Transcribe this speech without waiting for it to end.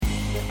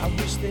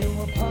there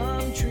were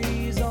palm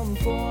trees on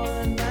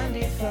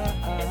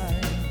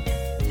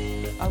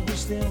 495. I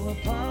wish there were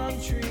palm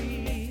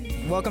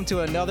trees. Welcome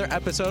to another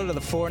episode of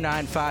the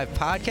 495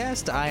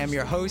 podcast. I am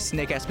your host,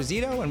 Nick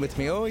Esposito, and with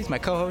me always, my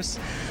co-host,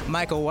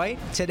 Michael White.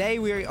 Today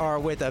we are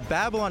with a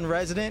Babylon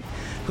resident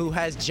who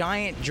has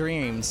giant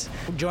dreams.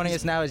 Joining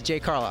us now is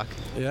Jake Carlock.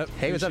 Yep.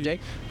 Hey, what's up, Jake?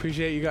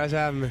 Appreciate you guys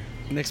having me.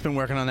 Nick's been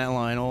working on that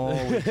line all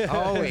week.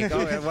 All week.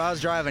 While I was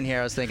driving here,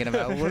 I was thinking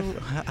about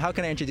how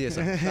can I introduce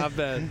him? Not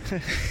bad.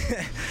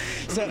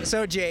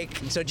 So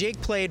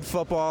Jake played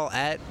football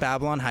at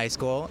Babylon High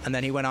School, and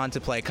then he went on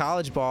to play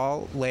college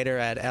ball later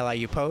at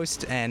LIU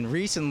Post, and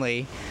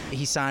recently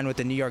he signed with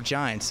the New York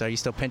Giants. So are you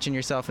still pinching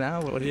yourself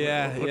now? What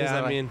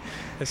I mean,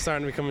 it's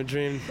starting to become a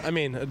dream. I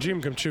mean, a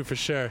dream come true for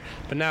sure,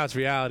 but now it's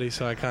reality,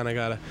 so I kind of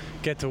got to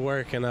get to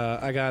work, and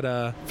I got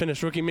to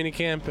finish rookie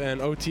minicamp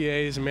and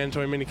OTAs and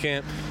mandatory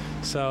minicamp.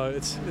 So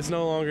it's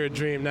no longer a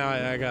dream. Now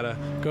I gotta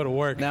go to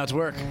work. Now it's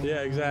work.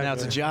 Yeah, exactly. Now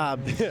it's a job.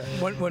 Yeah.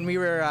 When we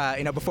were,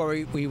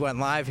 before we went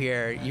live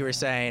here, you were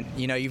saying,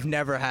 you've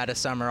never had a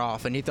summer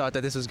off, and you thought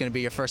that this was going to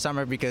be your first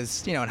summer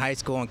because, in high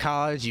school and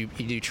college, you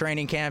do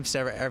training camps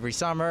every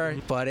summer.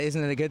 But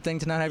isn't it a good thing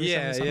to not have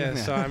your summer? Yeah.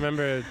 So I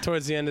remember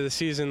towards the end of the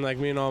season, like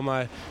me and all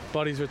my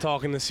buddies were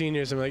talking to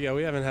seniors, and we're like,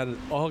 we haven't had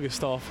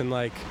August off in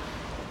like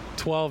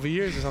 12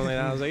 years or something like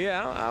that. I was like,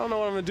 I don't know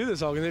what I'm gonna do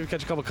this August. Maybe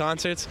catch a couple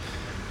concerts.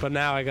 But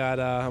now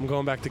I'm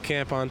going back to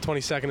camp on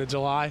 22nd of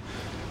July,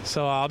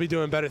 so I'll be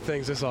doing better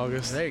things this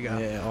August. There you go.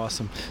 Yeah,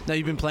 awesome. Now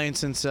you've been playing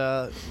since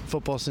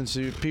football since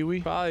you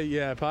Pee-wee? Probably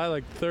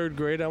like third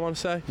grade, I want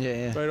to say.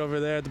 Yeah. Right over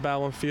there at the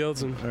Babylon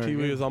Fields, and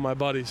Pee-wee with all my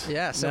buddies.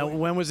 Yeah. So now,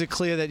 when was it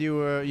clear that you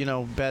were,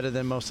 better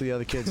than most of the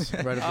other kids?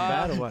 Right off the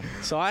bat, or what?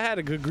 So I had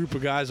a good group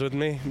of guys with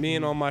me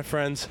and all my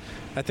friends.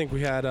 I think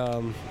we had.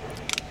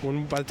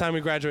 By the time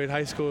we graduated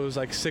high school, it was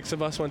like 6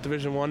 of us went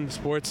Division I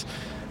sports,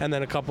 and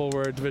then a couple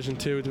were Division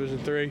II, Division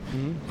III.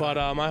 Mm-hmm.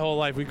 But my whole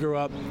life, we grew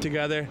up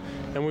together,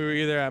 and we were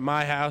either at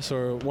my house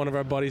or one of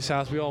our buddies'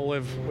 house. We all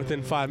live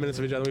within 5 minutes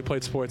of each other. We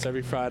played sports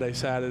every Friday,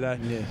 Saturday.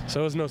 Yeah.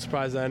 So it was no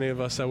surprise to any of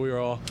us that we were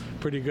all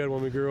pretty good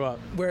when we grew up.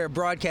 We're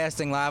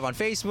broadcasting live on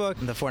Facebook,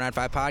 the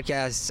 495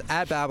 podcast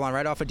at Babylon,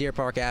 right off of Deer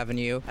Park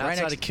Avenue.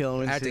 Outside of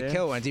Kilwins. At the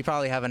Kilwins. You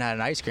probably haven't had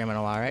an ice cream in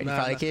a while, right?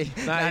 Not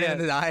in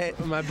the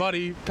diet. My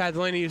buddy, Pat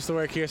Delaney, used to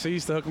work here, so he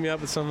used to hook me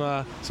up with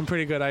some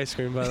pretty good ice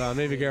cream, but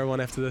maybe get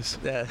one after this.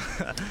 Yeah,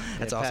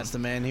 that's awesome. Pat's the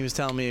man. He was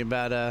telling me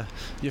about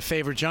your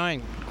favorite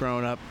Giant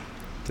growing up.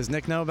 Does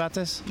Nick know about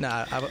this? No,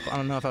 I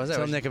don't know if I was there.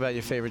 Tell Nick about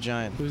your favorite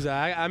Giant. Who's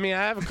that? I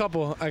have a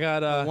couple. I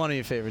got one of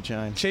your favorite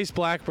Giants. Chase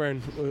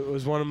Blackburn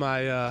was one of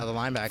my the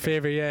linebacker.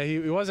 favorite. Yeah, he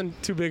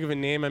wasn't too big of a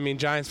name. I mean,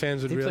 Giants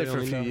fans would really only know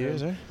him. He played for a few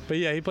years, right? But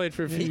yeah, he played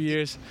for a few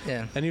years.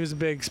 Yeah. And he was a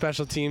big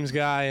special teams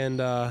guy,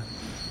 and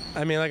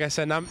I mean, like I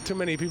said, not too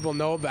many people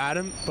know about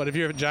him, but if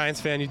you're a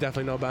Giants fan, you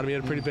definitely know about him. He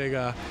had a pretty big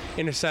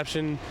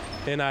interception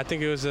in, I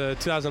think it was a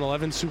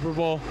 2011 Super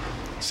Bowl,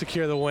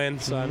 secure the win.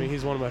 So, I mean,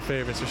 he's one of my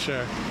favorites for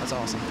sure. That's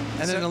awesome.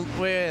 And then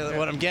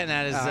what I'm getting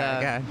at is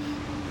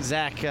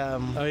Zach.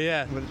 Oh,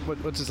 yeah.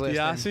 What's his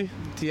last name?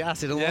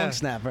 Tiasi, the long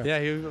snapper.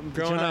 Yeah, he was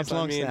growing up.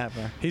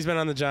 Snapper. He's been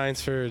on the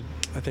Giants for,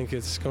 I think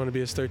it's going to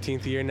be his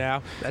 13th year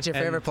now. That's your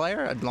favorite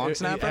player, a long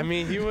snapper? I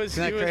mean, he was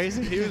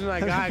crazy? He was my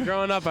guy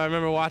growing up. I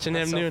remember watching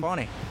him. That's so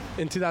funny.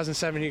 In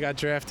 2007, he got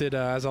drafted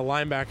as a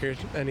linebacker,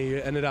 and he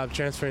ended up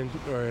transferring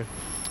or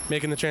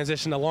making the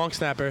transition to long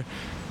snapper.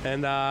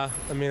 And, I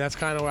mean, that's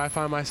kind of where I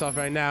find myself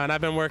right now. And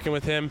I've been working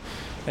with him,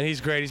 and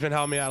he's great. He's been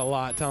helping me out a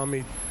lot, telling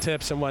me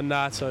tips and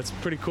whatnot. So it's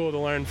pretty cool to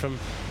learn from.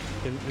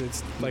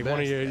 It's like one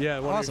of your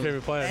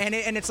favorite players.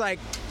 And it's like,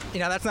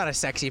 that's not a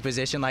sexy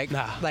position. Like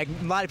a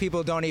lot of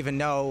people don't even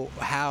know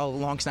how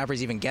long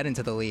snappers even get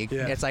into the league.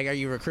 Yeah. It's like, are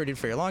you recruited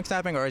for your long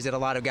snapping, or is it a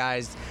lot of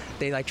guys,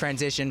 they like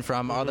transition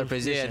from other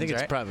positions? Yeah, I think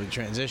it's probably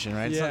transition,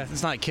 right? Yeah.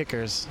 It's not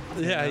kickers.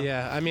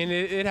 Yeah. I mean,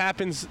 it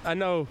happens. I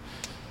know.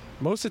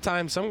 Most of the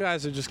time, some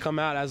guys will just come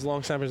out as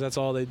long snappers. That's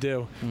all they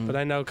do. But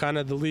I know kind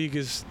of the league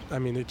is, I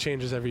mean, it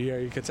changes every year.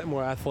 You get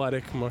more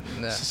athletic, more.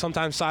 Yeah.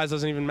 Sometimes size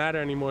doesn't even matter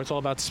anymore. It's all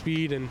about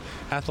speed and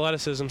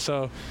athleticism.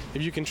 So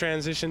if you can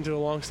transition to a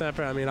long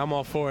snapper, I mean, I'm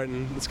all for it,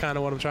 and it's kind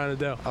of what I'm trying to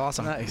do.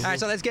 Awesome. Nice. All right,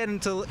 so let's get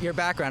into your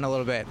background a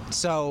little bit.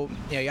 So,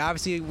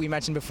 obviously, we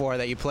mentioned before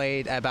that you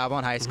played at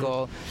Babylon High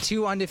School,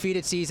 2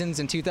 undefeated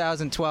seasons in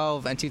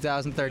 2012 and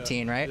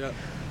 2013, right? Yeah.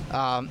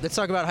 Let's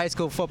talk about high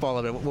school football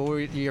a little bit. What were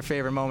your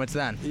favorite moments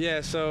then?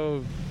 Yeah,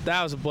 so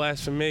that was a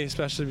blast for me,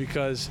 especially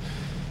because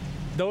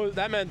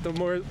that meant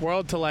the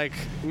world to like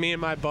me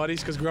and my buddies,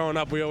 because growing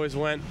up we always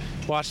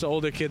watched the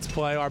older kids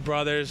play, our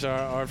brothers,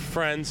 our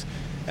friends,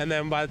 and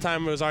then by the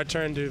time it was our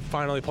turn to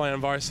finally play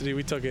on varsity,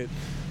 we took it.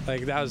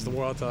 Like, that was the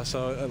world to us.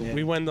 So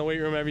we went in the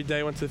weight room every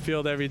day, went to the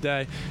field every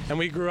day, and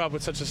we grew up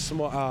with such a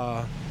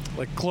small,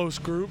 close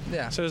group.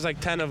 Yeah. So there's like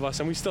 10 of us,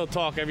 and we still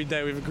talk every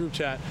day. We have a group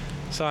chat.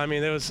 So I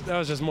mean, that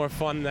was just more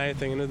fun than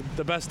anything. And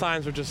the best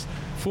times were just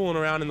fooling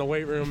around in the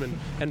weight room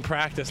and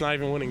practice, not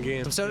even winning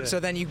games. So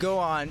then you go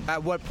on.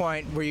 At what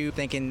point were you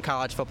thinking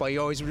college football?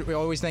 You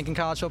always thinking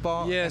college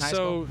football? Yeah. In high So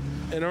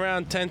school? in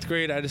around 10th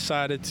grade, I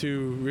decided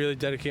to really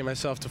dedicate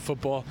myself to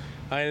football.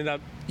 I ended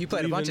up. You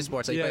played a bunch of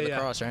sports. Like you played yeah.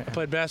 lacrosse, right? I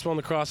played basketball and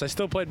lacrosse. I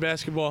still played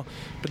basketball,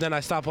 but then I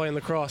stopped playing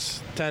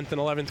lacrosse 10th and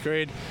 11th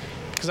grade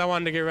because I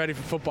wanted to get ready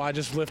for football. I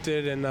just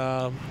lifted and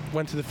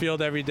went to the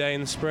field every day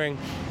in the spring,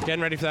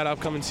 getting ready for that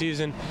upcoming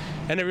season,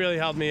 and it really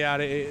helped me out.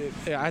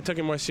 I took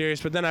it more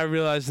serious, but then I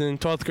realized in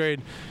 12th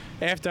grade,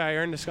 after I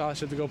earned a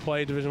scholarship to go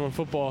play Division I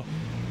football,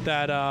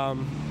 that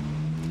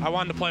I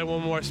wanted to play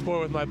one more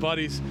sport with my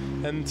buddies,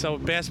 and so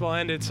basketball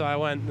ended, so I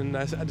went and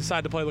I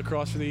decided to play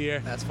lacrosse for the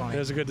year. That's funny. It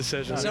was a good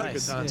decision. So, It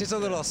was a good time. just a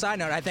little side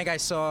note. I think I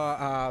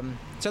saw.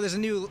 So there's a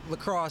new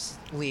lacrosse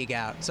league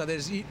out. So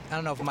there's. I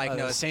don't know if Mike The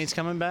knows. Saints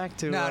coming back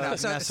to No.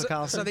 Nassau So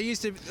Coliseum? there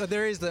used to.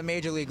 There is the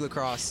Major League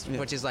Lacrosse, Yeah.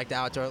 which is like the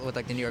outdoor with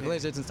like the New York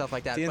Lizards and stuff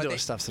like that. The But indoor they-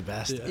 stuff's the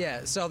best. Yeah. Yeah.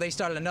 So they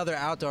started another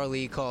outdoor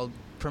league called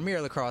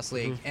Premier Lacrosse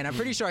League, and I'm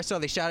pretty sure I saw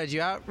they shouted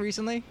you out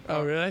recently.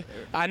 Oh, really?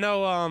 I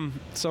know.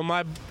 So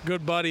my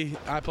good buddy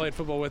I played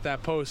football with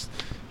at Post,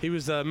 he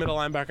was the middle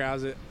linebacker. I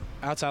was an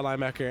outside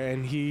linebacker,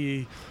 and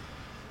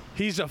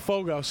he's a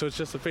fogo, so it's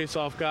just a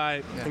face-off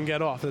guy and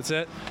get off. That's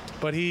it.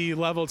 But he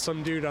leveled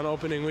some dude on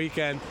opening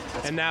weekend,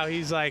 and now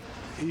he's like,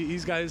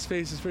 he's got his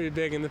face is pretty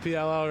big in the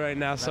PLL right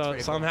now. So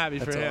pretty I'm cool. happy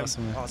That's for him.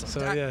 awesome, man. Awesome.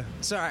 So yeah.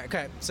 So all right,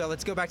 okay. So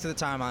let's go back to the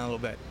timeline a little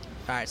bit.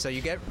 All right. So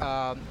you get.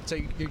 So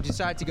you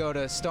decide to go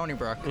to Stony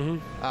Brook.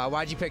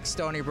 Why'd you pick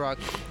Stony Brook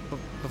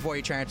before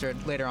you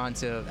transferred later on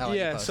to LA?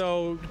 Yeah,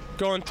 so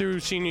going through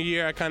senior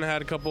year, I kind of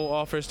had a couple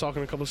offers,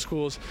 talking to a couple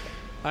schools.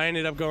 I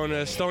ended up going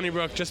to Stony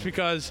Brook just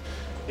because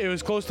it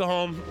was close to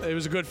home. It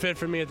was a good fit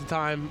for me at the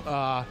time.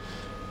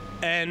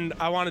 And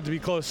I wanted to be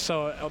close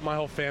so my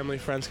whole family,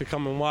 friends could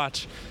come and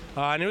watch.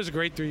 And it was a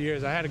great 3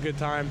 years. I had a good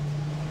time.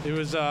 It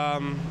was,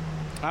 I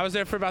was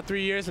there for about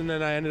 3 years, and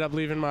then I ended up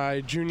leaving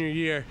my junior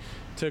year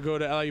to go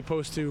to LU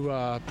Post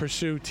to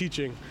pursue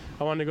teaching.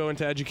 I wanted to go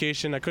into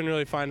education. I couldn't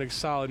really find a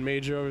solid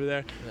major over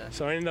there,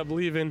 so I ended up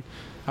leaving.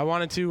 I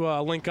wanted to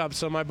link up,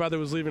 so my brother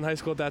was leaving high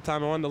school at that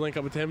time. I wanted to link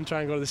up with him, try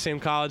and go to the same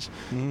college.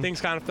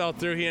 Things kind of fell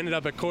through. He ended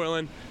up at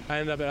Cortland. I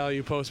ended up at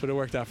LU Post, but it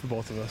worked out for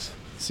both of us.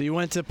 So you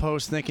went to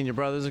Post thinking your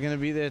brothers are going to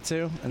be there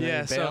too, and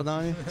Yeah, then they bailed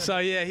on you? So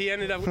yeah, he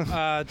ended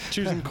up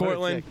choosing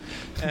Cortland,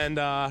 and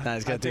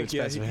he's gotta I do think what's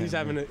best for he's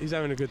him,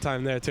 having a good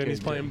time there too, and he's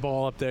Good, playing good.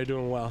 ball up there,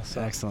 doing well.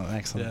 So Excellent.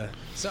 yeah.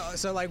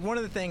 So like one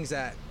of the things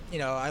that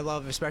I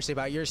love especially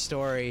about your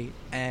story,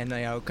 and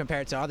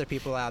compared to other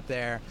people out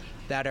there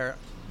that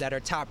are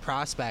top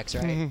prospects,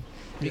 right?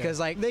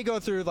 Because like they go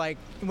through, like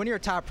when you're a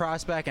top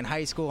prospect in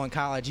high school and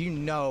college, you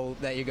know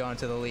that you're going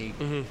to the league.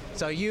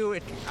 So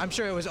I'm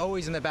sure it was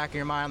always in the back of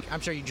your mind.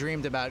 I'm sure you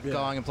dreamed about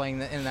going and playing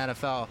in the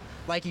NFL.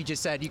 Like you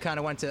just said, you kind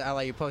of went to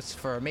LIU Post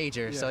for a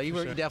major, so you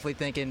were definitely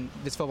thinking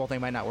this football thing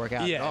might not work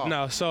out at all.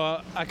 No.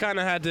 So I kind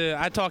of had to.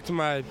 I talked to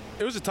my.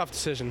 It was a tough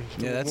decision.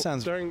 Yeah, that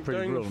sounds during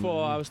pretty the brutal,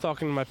 fall. man. I was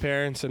talking to my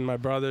parents and my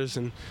brothers,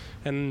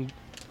 and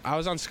I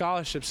was on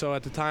scholarship. So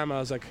at the time, I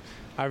was like,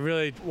 I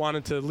really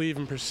wanted to leave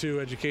and pursue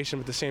education,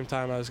 but at the same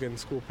time, I was getting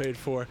school paid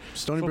for.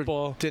 Stony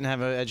football. Brook didn't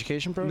have an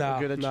education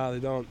program? No, they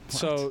don't.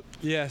 So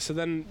yeah, so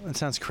then That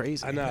sounds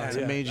crazy. I know, It's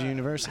a yeah. major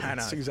university. I know.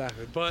 That's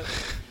exactly. But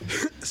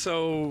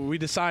so we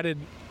decided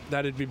that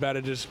it'd be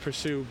better to just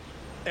pursue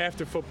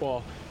after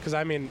football, because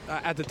I mean,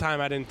 at the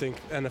time I didn't think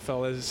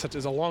NFL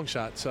is a long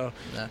shot. So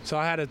so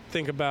I had to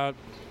think about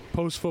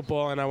post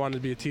football, and I wanted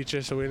to be a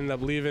teacher. So we ended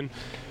up leaving.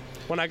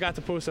 When I got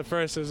to Post at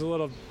first, it was a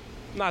little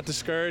not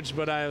discouraged,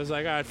 but I was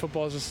like, all right,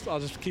 I'll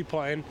just keep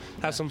playing,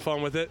 have some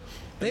fun with it.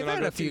 And They've then I'll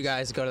had go a few teach.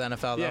 guys go to the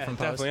NFL though Yeah, from Post.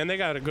 definitely, and they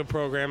got a good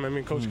program. I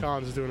mean, Coach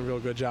Collins is doing a real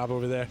good job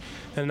over there,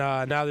 and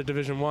now they're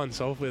Division I,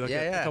 so hopefully they'll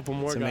get a couple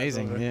more It's guys.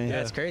 amazing. over there.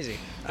 Yeah. It's crazy.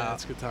 Yeah,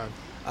 it's a good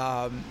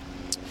time.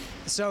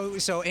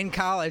 So in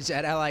college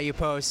at LIU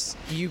Post,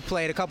 you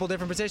played a couple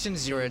different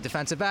positions. You were a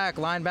defensive back,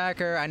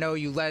 linebacker. I know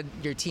you led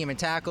your team in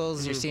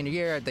tackles your senior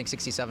year. I think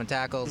 67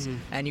 tackles,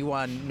 and you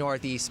won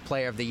Northeast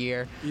Player of the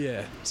Year.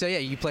 Yeah. So yeah,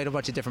 you played a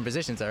bunch of different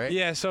positions, though, right?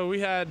 Yeah, so we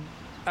had,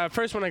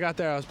 first when I got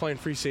there, I was playing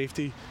free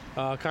safety,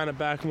 kind of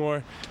back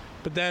more.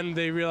 But then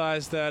they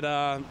realized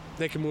that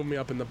they could move me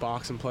up in the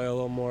box and play a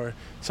little more.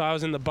 So I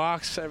was in the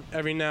box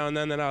every now and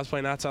then I was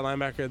playing outside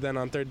linebacker. Then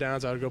on third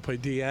downs, I would go play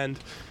D end.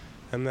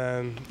 And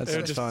then That it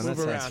would sounds just fun. move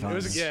That around. sounds fun. It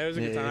was a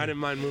good time. Yeah. I didn't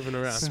mind moving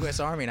around.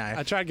 Swiss Army I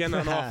knife. tried getting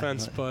on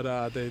offense,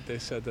 but they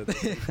said that.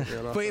 They couldn't get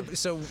on offense. But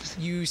so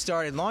you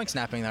started long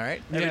snapping, though,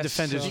 right? Every Yes,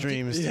 defender's so-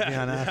 dream is to be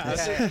on I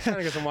offense. was trying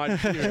to get some wide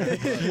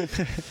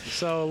receiver.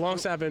 So long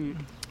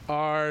snapping,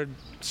 our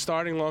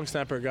starting long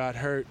snapper got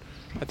hurt.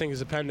 I think his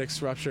appendix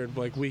ruptured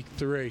like week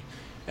 3,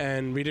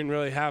 and we didn't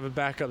really have a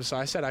backup. So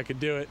I said I could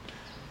do it,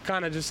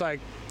 kind of just like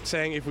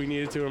saying if we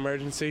needed to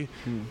emergency,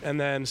 and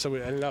then so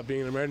it ended up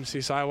being an emergency.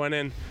 So I went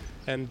in,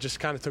 and just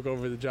kind of took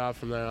over the job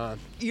from there on.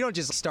 You don't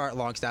just start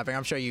long snapping.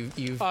 I'm sure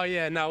you've Oh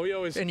yeah, no, we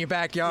always in your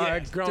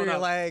backyard, growing through your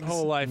up, legs,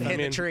 whole life. hit I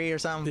mean, a tree or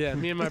something. Yeah,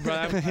 me and my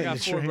brother. I got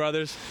The 4 tree.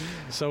 brothers,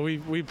 so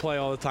we play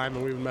all the time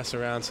and we would mess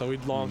around. So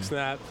we'd long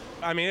snap.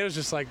 I mean, it was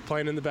just like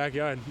playing in the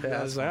backyard. Yeah,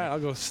 I was like, all right, I'll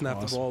go snap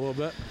the ball a little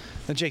bit.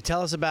 Now, Jake,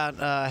 tell us about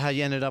how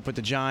you ended up with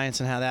the Giants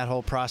and how that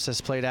whole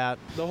process played out.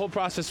 The whole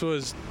process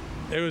was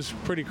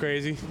pretty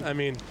crazy. I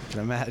mean, I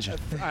can imagine.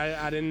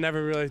 I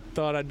never really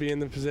thought I'd be in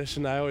the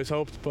position. I always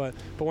hoped, but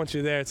once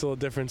you're there, it's a little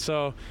different.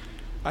 So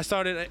I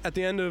started at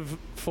the end of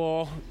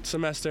fall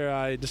semester.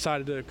 I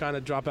decided to kind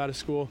of drop out of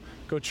school,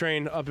 go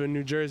train up in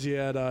New Jersey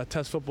at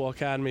Test Football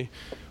Academy,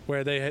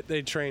 where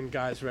they train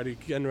guys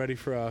getting ready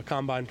for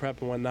combine prep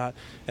and whatnot.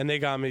 And they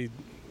got me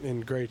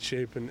in great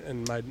shape,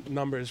 and my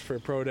numbers for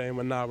pro day and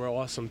whatnot were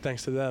awesome,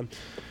 thanks to them.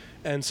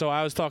 And so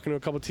I was talking to a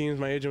couple teams.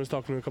 My agent was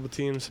talking to a couple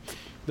teams.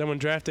 Then when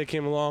draft day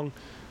came along,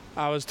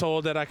 I was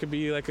told that I could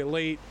be like a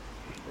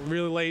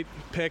really late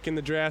pick in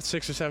the draft,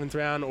 6th or 7th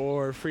round,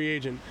 or free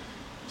agent.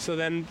 So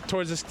then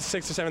towards the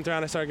 6th or 7th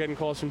round, I started getting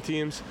calls from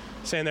teams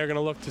saying they're going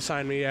to look to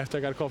sign me after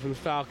I got a call from the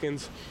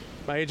Falcons.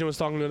 My agent was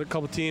talking to a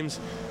couple teams.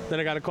 Then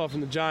I got a call from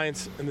the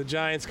Giants, and the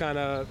Giants kind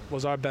of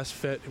was our best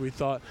fit, we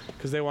thought,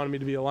 because they wanted me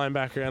to be a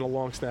linebacker and a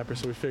long snapper,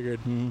 so we figured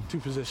 2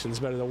 positions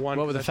better than one.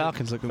 What were the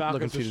Falcons looking for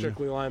Falcons you were to do?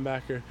 strictly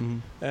linebacker.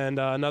 And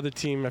another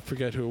team, I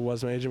forget who it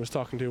was, my agent was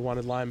talking to,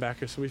 wanted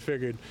linebacker, so we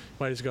figured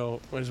might as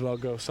well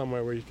go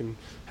somewhere where you can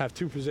have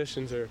 2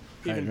 positions or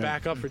even Right.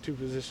 back up for 2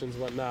 positions,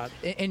 whatnot.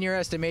 In your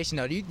estimation,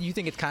 though, do you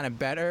think it's kind of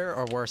better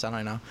or worse? I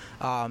don't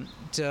know.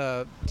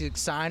 To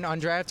sign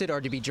undrafted or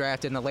to be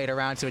drafted in the later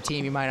round to a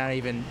team you might not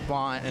even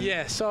want?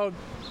 Yeah, so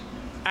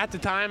at the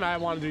time I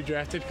wanted to be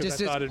drafted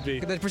because I thought it'd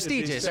be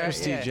prestigious, right?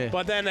 Prestige, yeah.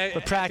 But then,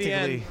 But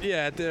practically, my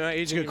agent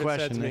good even question,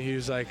 said to me, Nick. he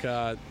was like,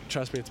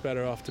 "Trust me, it's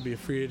better off to be a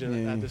free agent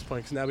Yeah. at this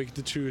point because now we get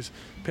to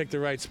pick the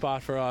right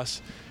spot for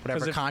us,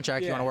 Whatever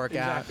contract you want to work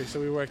out. Exactly. So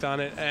we worked on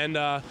it, and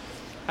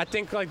I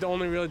think like the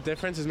only real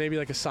difference is maybe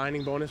like a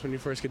signing bonus when you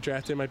first get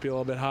drafted might be a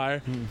little bit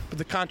higher, but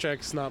the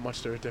contract's not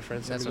much of a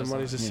difference. That's I mean, what the I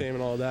money's the thought. same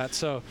and all that,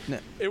 so No.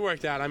 it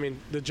worked out. I mean,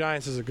 the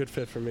Giants is a good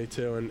fit for me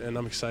too, and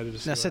I'm excited to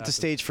see. Now what set the happens.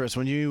 stage for us.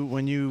 When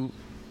you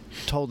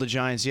told the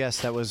Giants yes,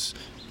 that was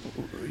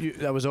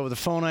over the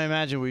phone, I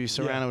imagine. Were you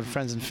surrounded with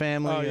friends and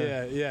family? Oh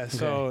or- yeah.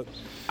 So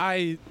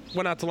I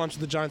went out to lunch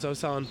with the Giants. I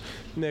was telling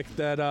Nick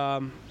that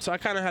so I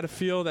kind of had a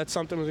feel that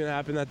something was going to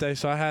happen that day.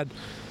 So I had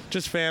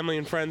just family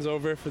and friends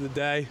over for the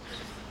day,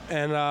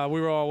 and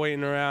we were all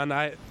waiting around.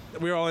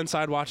 We were all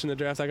inside watching the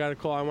draft. I got a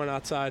call. I went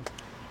outside,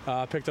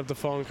 picked up the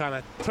phone. Kind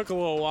of took a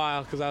little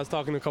while because I was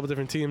talking to a couple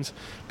different teams,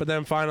 but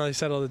then finally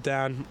settled it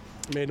down.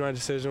 Made my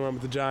decision, went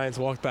with the Giants,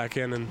 walked back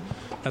in, and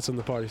that's when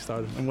the party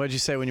started. And what did you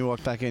say when you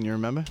walked back in? You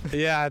remember?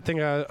 Yeah, I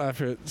think I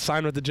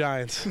signed with the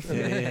Giants. Yeah.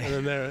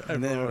 And then,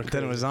 And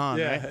then it was on,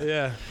 yeah, right?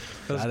 Yeah.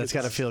 That's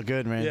got to feel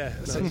good, man. Yeah.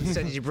 So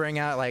did you bring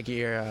out like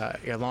your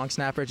long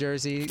snapper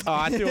jersey? Oh,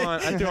 I threw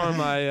on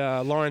my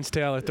Lawrence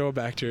Taylor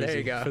throwback jersey There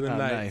you go. for the Oh,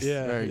 night. nice.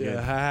 Yeah, Very good.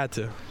 I had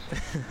to.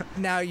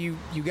 Now you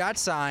got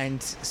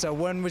signed. So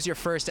when was your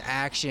first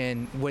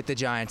action with the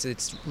Giants?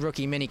 It's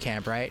rookie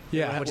minicamp, right?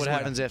 Yeah. Which What is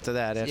happens after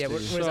that? Yeah, After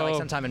what you- is that, like So-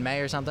 sometime in May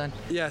or something?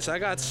 Yes, I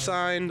got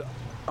signed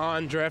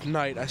on draft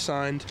night. I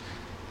signed.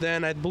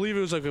 Then I believe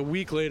it was like a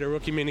week later,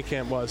 rookie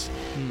minicamp was.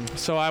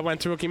 So I went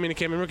to rookie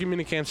minicamp, and rookie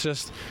minicamp's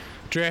just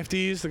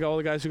draftees, all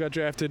the guys who got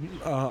drafted,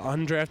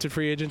 undrafted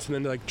free agents, and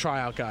then like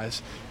tryout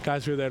guys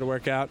who were there to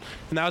work out.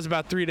 And that was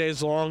about 3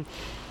 days long.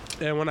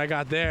 And when I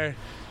got there,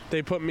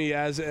 they put me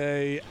as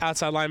a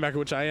outside linebacker,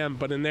 which I am,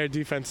 but in their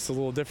defense it's a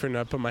little different.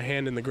 I put my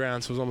hand in the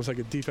ground, so it was almost like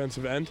a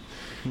defensive end.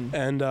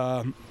 And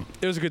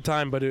it was a good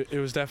time, but it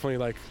was definitely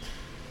like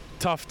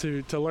tough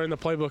to learn the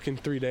playbook in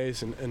 3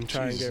 days and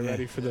try and get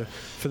ready for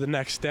the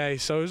next day.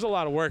 So it was a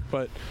lot of work,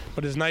 but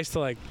it's nice to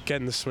like get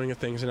in the swing of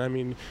things. And I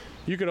mean,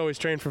 you could always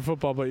train for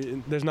football, but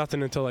there's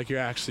nothing until like you're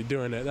actually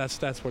doing it.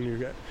 That's when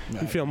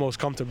you feel most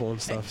comfortable and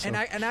stuff. And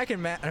I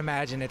can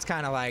imagine it's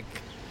kind of like,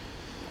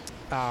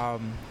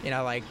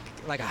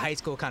 like a high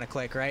school kind of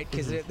clique, right?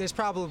 Because there's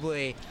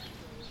probably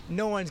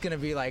no one's gonna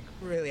be like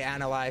really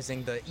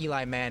analyzing the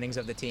Eli Mannings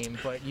of the team,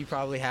 but you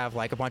probably have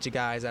like a bunch of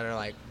guys that are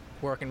like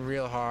working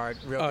real hard,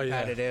 real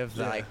competitive,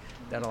 that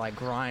are like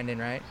grinding,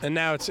 right? And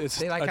now it's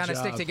They like a kind of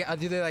stick job. together.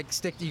 Do they like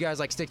stick? You guys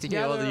like stick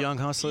together? all the young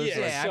hustlers. Yeah,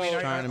 Yeah, so- I mean,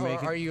 trying to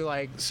make it. are you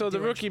like? So the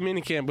doing- rookie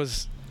minicamp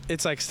was,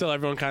 it's like still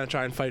everyone kind of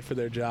trying to fight for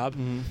their job.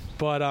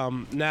 But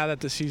now that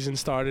the season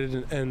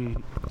started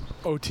and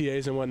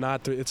OTAs and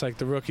whatnot, it's like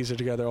the rookies are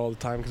together all the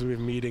time because we have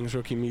meetings,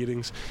 rookie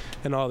meetings,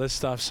 and all this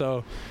stuff.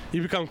 So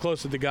you become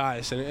close with the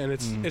guys, and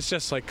it's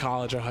just like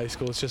college or high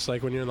school. It's just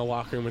like when you're in the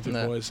locker room with your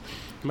Yeah. boys,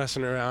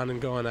 messing around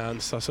and going out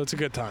and stuff. So it's a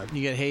good time.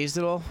 You get hazed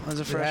at all as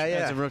a freshman,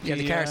 yeah. as a rookie? You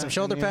had to carry some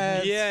shoulder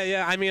pads.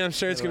 Yeah. I mean, I'm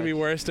sure it's going to be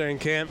worse during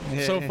camp.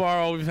 Yeah. So far,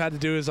 all we've had to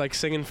do is like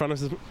sing in front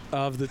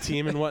of the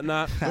team and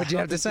whatnot. What'd you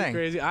have to Nothing too sing?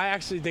 Crazy. I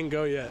actually didn't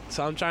go yet,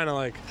 so I'm trying to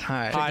like All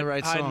right. hide, the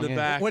right hide song, in the yeah.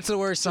 back. What's the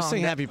worst song? Just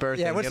sing that- Happy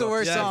Birthday. Yeah. What's Get the off-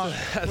 worst Yeah.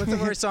 song? What's the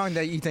worst song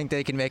that you think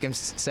they can make him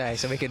say?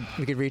 So we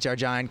could reach our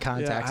giant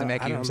contacts and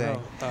make I you don't say.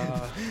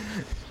 know.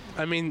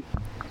 I mean,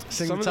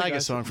 Sing some the of the Tiger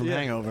guys- song from yeah.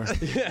 Hangover.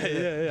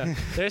 Yeah.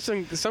 There's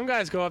some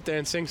guys go up there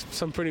and sing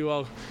some pretty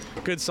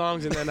good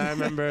songs, and then I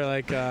remember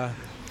like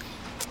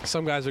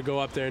some guys would go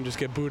up there and just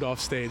get booed off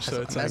stage.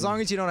 So it's as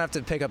long as you don't have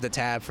to pick up the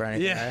tab for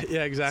anything. yeah, right?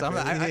 yeah,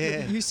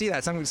 exactly. You see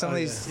that some of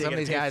these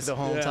guys the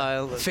whole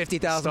entire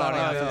 $50,000 Oh,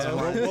 outfits.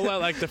 yeah. We'll let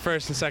like the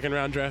first and second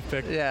round draft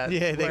pick. Yeah.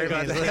 Yeah, Worry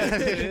about that.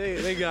 they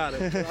they got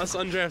it. Us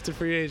undrafted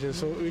free agents,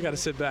 so we got to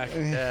sit back.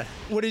 Yeah.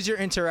 What is your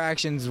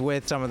interactions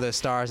with some of the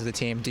stars of the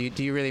team? Do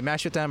you really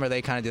mesh with them, or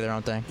they kind of do their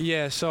own thing?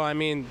 Yeah, so I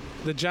mean,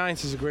 the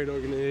Giants is a great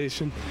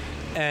organization,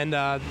 and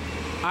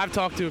I've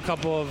talked to a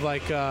couple of I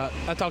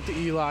talked to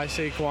Eli,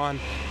 Saquon,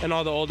 and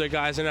all the older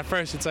guys, and at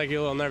first it's like you're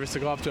a little nervous to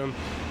go up to them,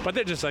 but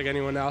they're just like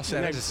anyone else,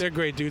 and they're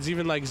great dudes.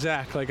 Even like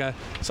Zach,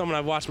 someone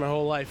I've watched my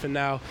whole life, and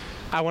now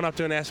I went up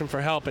to him and asked him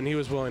for help, and he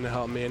was willing to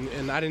help me,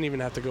 and I didn't even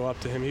have to go up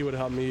to him. He would have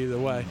helped me either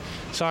way.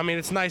 So I mean,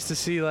 it's nice to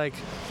see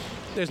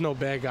there's no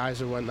bad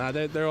guys or whatnot.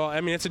 They're all.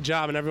 I mean, it's a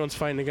job, and everyone's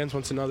fighting against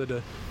one another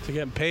to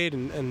get paid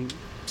and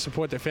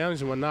support their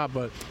families and whatnot,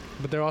 but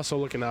they're also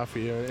looking out for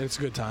you, and it's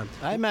a good time.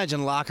 I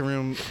imagine locker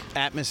room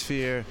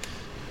atmosphere,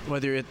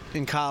 whether you're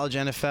in college,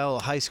 NFL,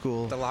 or high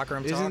school, The locker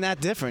room talk? isn't that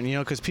different,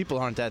 because people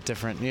aren't that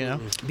different, People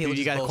You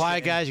just got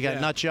quiet bullshitting. guys, you got Yeah.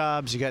 nut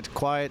jobs, you got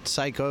quiet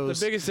psychos.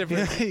 The biggest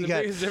difference. you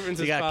got, biggest difference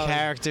you is got probably-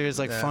 characters,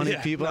 funny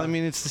Yeah, people. no. I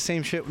mean, it's the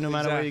same shit no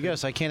matter where you Exactly. go,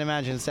 so I can't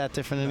imagine it's that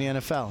different in the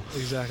NFL.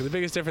 Exactly. The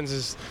biggest difference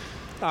is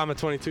I'm a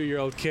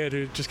 22-year-old kid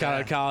who just got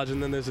out of college,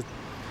 and then there's a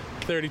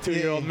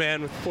 32-year-old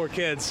man with 4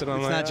 kids, and I'm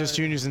It's like, not just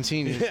juniors and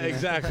seniors. Yeah,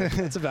 exactly.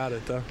 That's about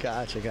it, though.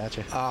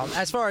 Gotcha.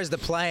 As far as the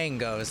playing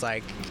goes,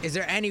 is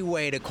there any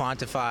way to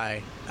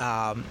quantify,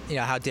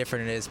 how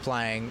different it is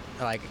playing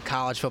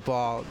college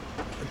football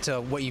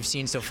to what you've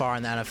seen so far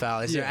in the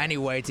NFL? Is there Yeah. any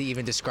way to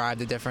even describe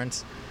the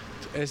difference?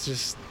 It's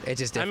just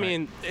different. I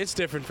mean, it's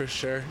different for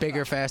sure.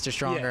 Bigger, faster,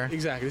 stronger. Yeah,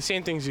 exactly. The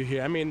same things you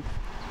hear. I mean,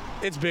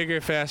 it's bigger,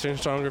 faster, and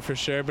stronger for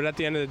sure. But at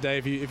the end of the day,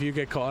 if you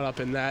get caught up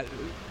in that,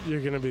 you're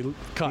gonna be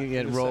cut. You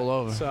get in a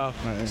roll sense. over.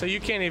 So Right. so you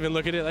can't even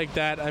look at it like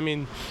that. I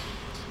mean,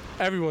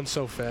 everyone's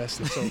so fast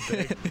and so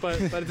big.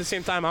 but at the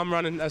same time, I'm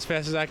running as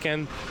fast as I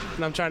can,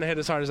 and I'm trying to hit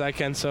as hard as I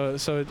can. So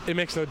it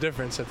makes no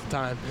difference at the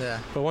time. Yeah.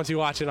 But once you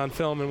watch it on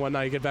film and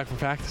whatnot, you get back from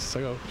practice, it's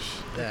like, oh,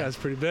 Yeah. that guy's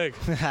pretty big.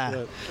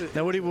 But-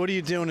 Now, what are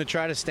you doing to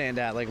try to stand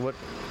out?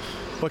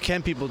 What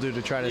can people do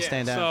to try to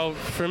stand out? So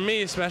for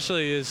me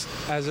especially is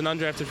as an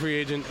undrafted free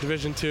agent,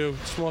 Division II,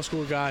 small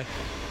school guy,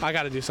 I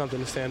got to do something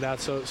to stand out.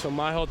 So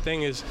my whole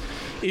thing is,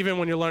 even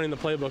when you're learning the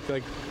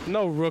playbook,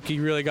 no rookie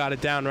really got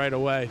it down right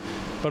away.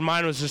 But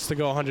mine was just to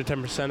go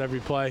 110% every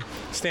play,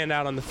 stand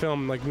out on the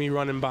film like me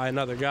running by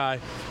another guy,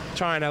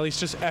 trying at least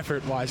just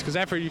effort-wise, because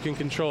effort you can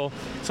control.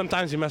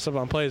 Sometimes you mess up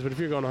on plays, but if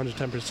you're going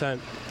 110%,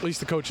 at least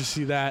the coaches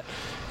see that.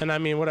 And I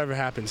mean, whatever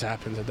happens at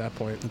that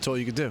point. That's all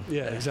you could do.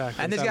 Yeah,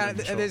 exactly. And It's out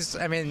of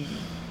control.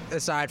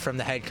 aside from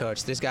the head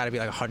coach, there's got to be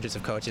hundreds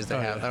of coaches that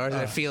have, yeah.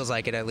 or it feels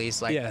like it at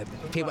least. Yeah.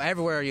 People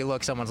everywhere you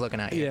look, someone's looking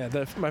at you.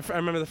 Yeah, I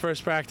remember the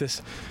first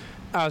practice,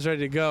 I was ready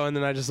to go, and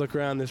then I just look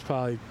around, there's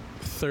probably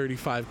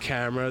 35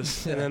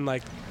 cameras, and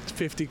then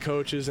 50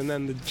 coaches, and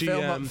then the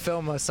GM.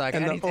 Film us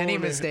and the any owner.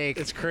 mistake.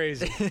 It's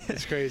crazy.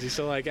 It's crazy.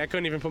 So I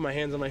couldn't even put my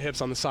hands on my hips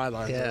on the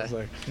sidelines. I Yeah. was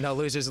like, No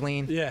losers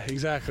lean. yeah,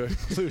 exactly.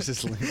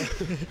 Loses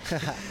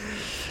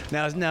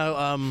now,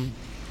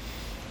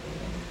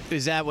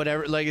 is that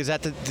whatever? Is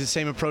that the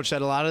same approach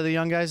that a lot of the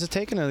young guys are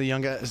taking,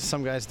 or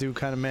some guys do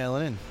kind of mail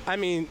it in? I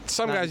mean,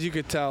 some guys you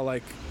could tell,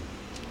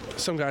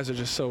 some guys are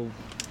just so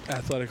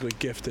athletically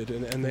gifted,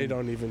 and they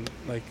don't even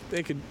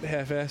they could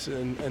half-ass it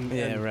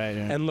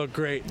and look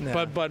great.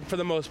 Yeah. But for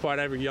the most part,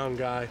 every young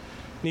guy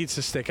needs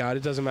to stick out.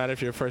 It doesn't matter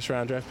if you're a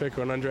first-round draft pick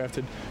or an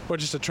undrafted or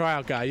just a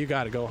tryout guy. You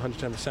got to go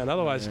 110%.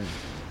 Otherwise,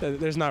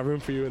 there's not room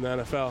for you in the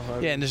NFL. I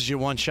mean, Yeah, and this is your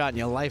one shot in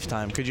your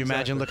lifetime. Could you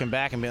imagine Exactly. looking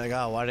back and be like,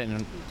 oh, why not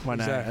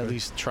Exactly. at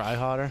least try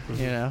harder?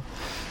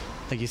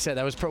 Like you said,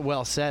 that was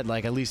well said.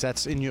 At least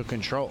that's in your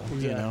control.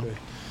 exactly.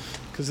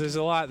 Because there's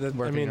a lot that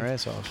Working your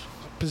ass off.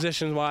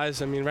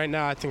 position-wise. I mean, right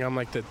now I think I'm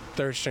the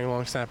third-string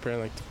long snapper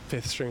and the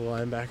fifth-string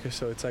linebacker.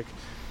 So it's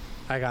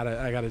I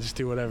gotta just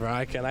do whatever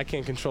I can. I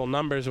can't control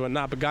numbers or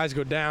whatnot, but guys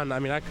go down. I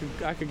mean, I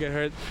could get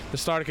hurt. The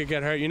starter could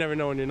get hurt. You never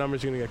know when your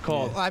number's gonna get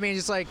called. Well, I mean,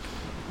 just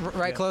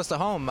right close to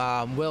home.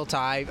 Will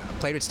Ty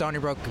played with Stony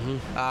Brook,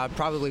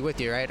 probably with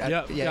you, right?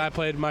 Yeah, I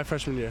played my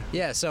freshman year.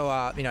 Yeah,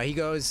 so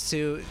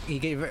he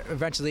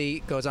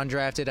eventually goes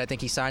undrafted. I think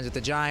he signs with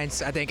the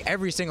Giants. I think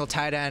every single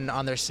tight end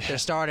on their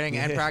starting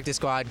and practice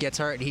squad gets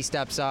hurt, and he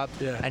steps up,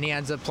 and he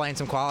ends up playing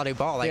some quality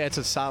ball. It's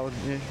a solid.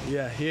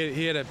 Yeah,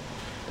 he had a.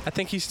 I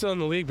think he's still in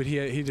the league, but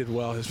he did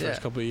well his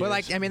first couple of years.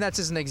 But that's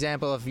just an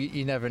example of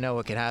you never know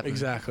what could happen.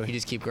 Exactly. You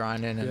just keep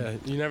grinding. And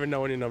Yeah, you never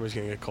know when your number's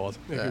gonna get called.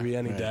 It could be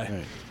any day.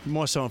 Right.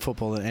 More so in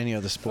football than any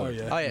other sport. Oh,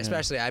 yeah. Oh yeah,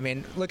 especially. I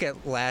mean, look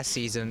at last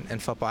season in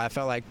football. I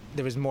felt like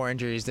there was more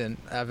injuries than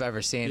I've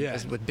ever seen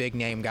with big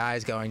name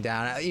guys going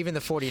down. Even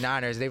the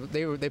 49ers,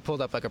 they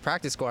pulled up a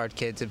practice squad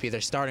kid to be their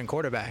starting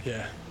quarterback.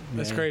 Yeah,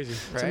 that's Yeah. crazy.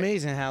 It's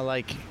amazing how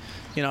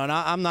and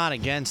I'm not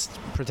against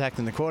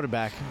protecting the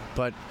quarterback,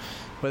 but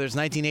whether it's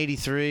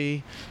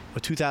 1983 or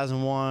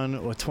 2001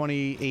 or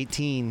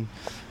 2018,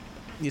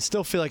 you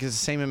still feel like it's the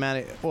same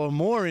amount of, or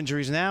more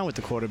injuries now with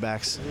the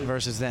quarterbacks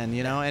versus then,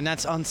 and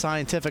that's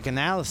unscientific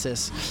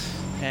analysis.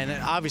 And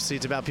obviously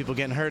it's about people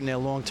getting hurt in their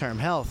long-term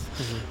health.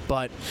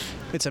 But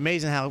it's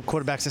amazing how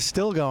quarterbacks are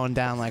still going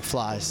down like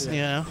flies,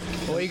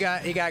 Well, you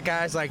got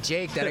guys like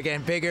Jake that are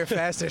getting bigger,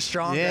 faster,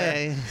 stronger.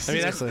 Yeah, I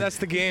mean, that's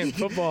the game,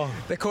 football.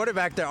 The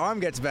quarterback, their arm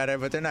gets better,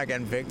 but they're not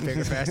getting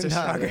bigger, faster,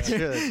 stronger. That's true.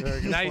 That's a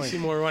very good Now you point. see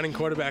more running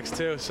quarterbacks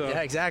too. So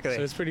Yeah, exactly.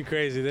 So it's pretty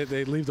crazy.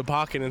 They leave the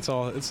pocket and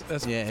that's a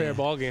fair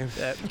ball game.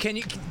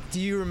 Do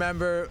you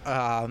remember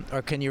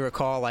or can you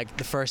recall like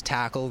the first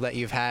tackle that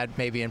you've had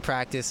maybe in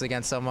practice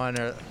against someone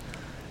or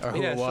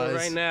who it was? So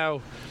right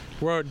now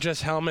we're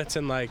just helmets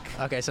and like.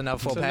 Okay, so no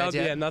full pads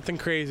yet? Yeah, nothing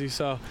crazy.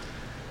 So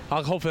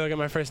hopefully I'll get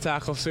my first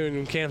tackle soon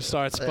when camp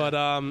starts. Yeah. But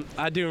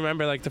I do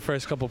remember like the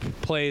first couple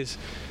plays.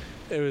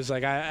 It was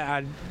like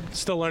I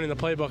still learning the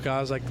playbook.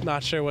 I was like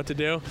not sure what to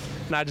do,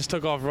 and I just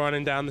took off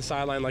running down the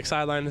sideline, like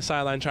sideline to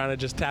sideline, trying to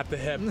just tap the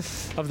hip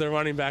of the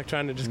running back,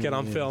 trying to just get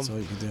on film. That's all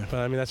you can do. But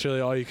I mean that's really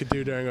all you could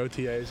do during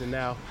OTAs, and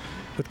now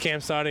with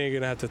camp starting, you're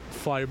gonna have to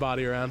fly your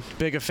body around.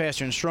 Bigger,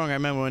 faster, and stronger. I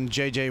remember when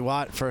J.J.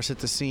 Watt first hit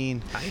the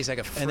scene. He's like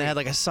a freak. And they had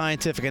like a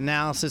scientific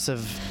analysis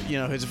of,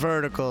 his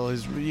vertical,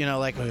 his,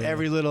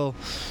 every little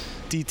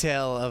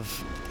detail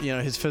of,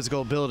 his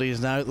physical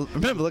abilities. And I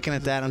remember looking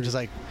at that and I'm just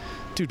like,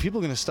 dude, people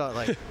are going to start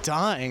like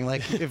dying.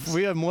 Like if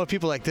we have more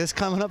people like this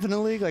coming up in the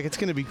league, like it's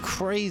going to be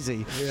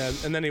crazy. Yeah,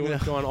 and then he went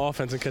to go on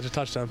offense and catch a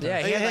touchdown pass.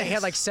 Yeah, he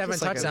had like 7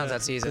 just like touchdowns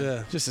that season.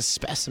 Yeah. Just a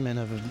specimen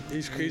of a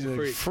He's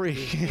a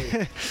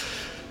freak.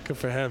 Good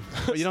for him.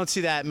 But you don't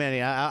see that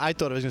many. I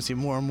thought I was going to see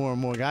more and more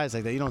and more guys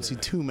like that. You don't see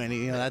too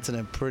many. That's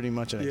pretty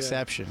much an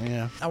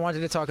exception. I wanted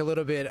to talk a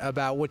little bit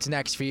about what's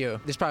next for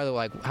you. There's probably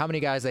like how many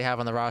guys they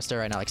have on the roster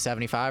right now, like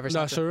 75 or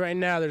something? No, so right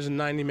now there's a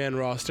 90-man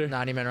roster.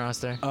 90-man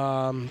roster.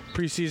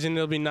 Preseason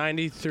there'll be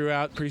 90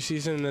 throughout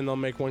preseason, and then they'll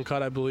make one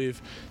cut, I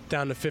believe,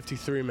 down to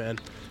 53 man.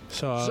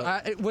 So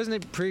wasn't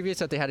it previous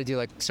that they had to do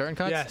like certain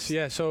cuts? Yes,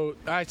 yeah. So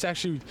that's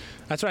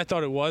what I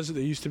thought it was.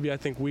 It used to be, I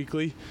think,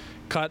 weekly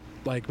cut,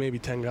 like maybe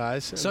 10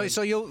 guys.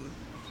 So you'll,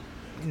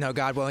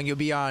 God willing, you'll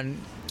be on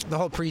the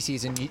whole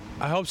preseason.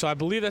 I hope so. I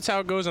believe that's how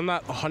it goes. I'm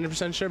not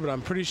 100% sure, but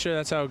I'm pretty sure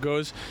that's how it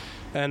goes.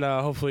 And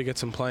hopefully get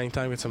some playing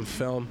time, get some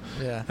film,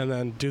 and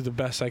then do the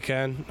best I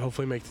can.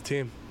 Hopefully make the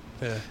team.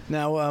 Yeah.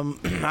 Now,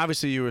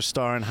 obviously you were a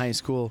star in high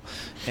school,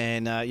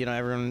 and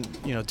everyone,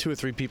 2 or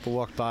 3 people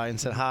walked by and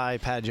said hi,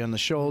 patted you on the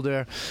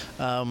shoulder.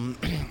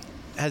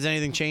 Has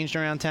anything changed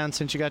around town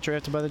since you got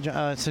drafted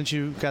by since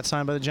you got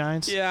signed by the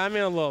Giants? Yeah, I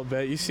mean a little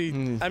bit. You see,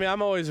 I mean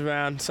I'm always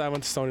around. So I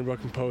went to Stony Brook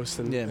and Post,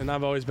 and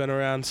I've always been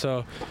around.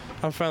 So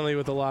I'm friendly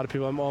with a lot of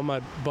people. All my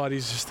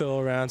buddies are still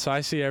around, so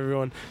I see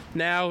everyone.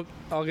 Now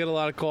I'll get a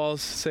lot of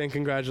calls saying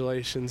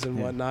congratulations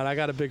and whatnot. I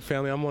got a big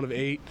family. I'm one of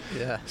 8.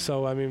 Yeah.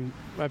 So I mean,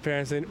 my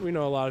parents, we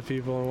know a lot of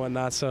people and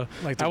whatnot. So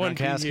like the I wouldn't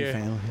be Gronkowski here.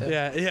 family.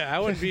 Yeah. I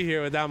wouldn't be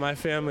here without my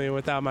family and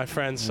without my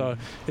friends. So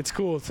it's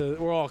cool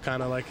we're all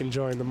kind of like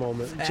enjoying the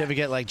moment. Did you ever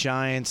get like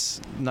Giants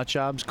nut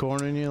jobs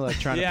cornering you, like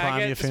trying to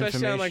prime you for especially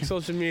information? on like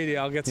social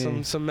media, I'll get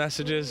some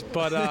messages,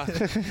 but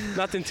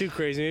nothing too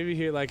crazy. Maybe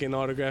hear like an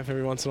autograph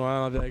every once in a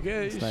while. I'll be like,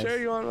 "Hey, you sure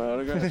you want my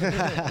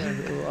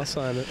autograph?" I'll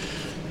sign it.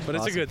 But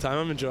it's a good time.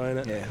 I'm enjoying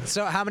it. Yeah.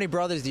 So how many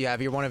brothers do you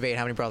have? You're one of 8.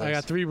 How many brothers? I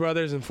got 3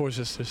 brothers and 4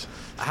 sisters.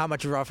 How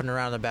much roughing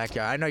around in the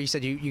backyard? I know you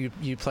said you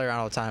play around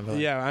all the time, but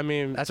Yeah, I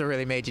mean, that's what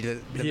really made you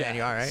the man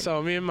you are, right?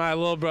 So me and my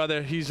little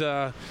brother, he's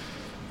a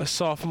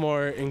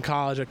sophomore in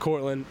college at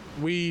Cortland.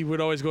 We would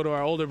always go to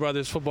our older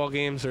brother's football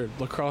games or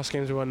lacrosse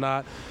games or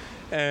whatnot.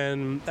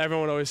 And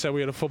everyone always said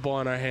we had a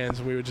football in our hands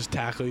and we would just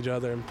tackle each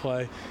other and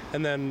play.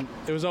 And then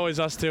it was always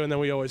us two, and then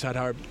we always had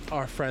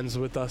our friends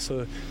with us.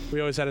 So we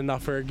always had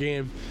enough for a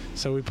game.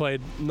 So we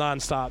played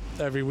nonstop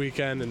every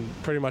weekend and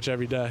pretty much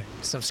every day.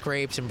 Some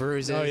scrapes and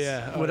bruises. Oh,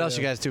 yeah. What else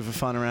you guys do for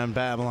fun around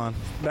Babylon?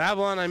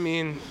 Babylon, I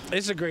mean,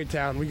 it's a great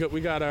town. We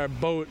got our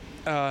boat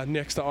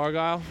next to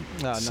Argyle.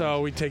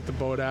 So we take the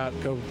boat out,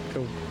 go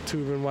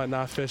tubing and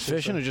whatnot, fishing.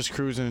 Fishing or just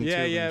cruising? And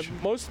Yeah.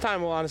 tubing? Most of the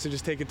time, we'll honestly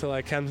just take it to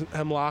like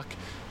Hemlock,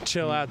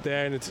 chill out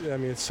there, and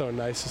it's so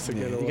nice just to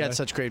get away. You got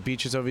such great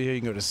beaches over here.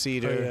 You can go to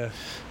Cedar,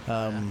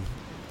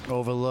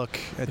 Overlook.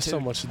 There's so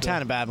much to do.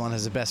 Town of Babylon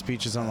has the best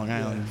beaches on Long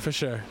Island, for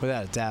sure.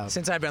 without a doubt.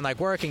 Since I've been like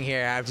working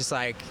here, I've just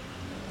like,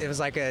 it was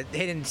like a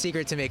hidden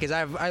secret to me because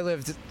I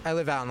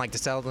live out in like the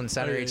Selden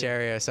Center Beach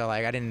area, so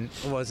like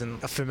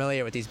wasn't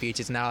familiar with these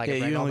beaches. Now like I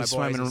bring you all only my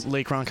swam boys. in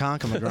Lake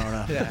Ronkonkoma growing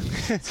up. Yeah,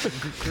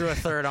 grew a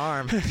 3rd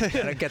arm.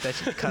 Gotta get that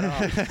shit cut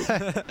off.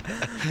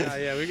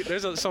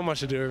 There's so much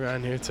to do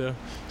around here too,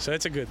 so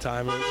it's a good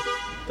time.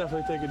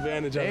 Definitely take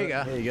advantage of it. There you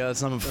go. There you go.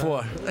 That's number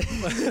 4.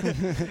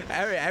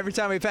 Every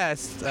time we pass,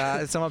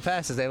 someone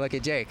passes, they look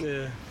at Jake.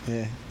 Yeah.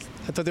 Yeah.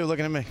 I thought they were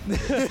looking at me.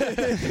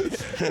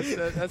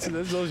 That's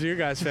those are your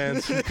guys'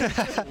 fans.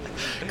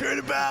 Go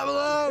to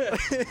Babylon!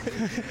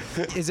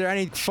 Is there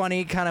any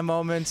funny kind of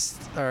moments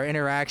or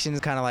interactions,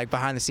 kind of like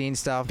behind the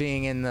scenes stuff,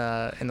 being in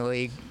the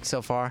league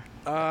so far?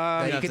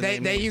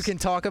 That you can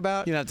talk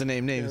about? You don't have to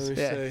name names. Let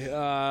me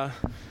say.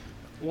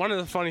 One of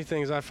the funny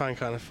things I find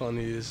kind of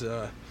funny is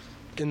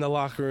in the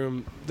locker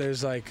room,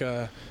 there's like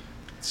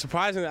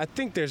surprisingly, I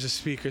think there's a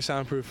speaker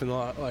soundproof in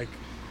the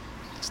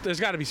there's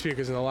got to be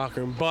speakers in the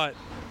locker room, but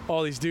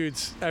all these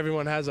dudes,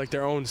 everyone has like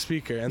their own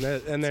speaker, and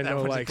they're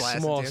no like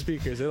small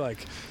speakers. They're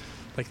like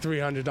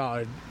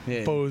 $300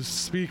 Bose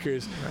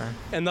speakers,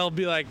 and they'll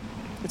be like,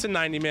 it's a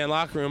 90-man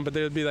locker room, but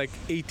there'll be like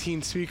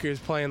 18 speakers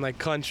playing like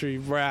country,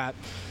 rap,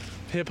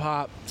 hip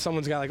hop.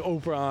 Someone's got like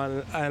Oprah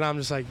on, and I'm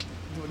just like,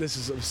 this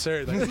is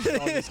absurd. Like, we should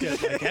all just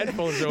get like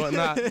headphones or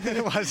whatnot.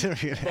 It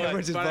wasn't really.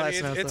 But I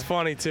mean, it's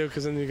funny too,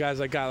 because then you guys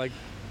like got like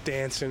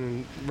dancing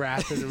and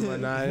rapping and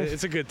whatnot.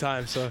 It's a good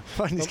time. So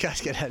When these guys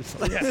get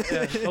headphones.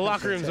 yeah. The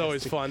locker room's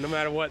always fun, no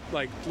matter what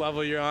like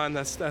level you're on.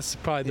 That's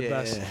probably the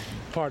best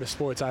part of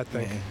sports, I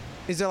think. Yeah.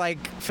 Is there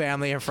like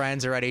family and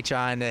friends already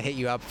trying to hit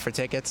you up for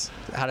tickets?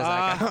 How does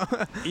that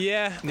go?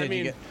 Yeah, I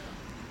mean,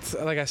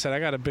 like I said, I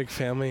got a big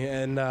family,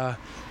 and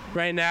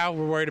right now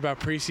we're worried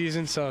about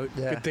preseason, so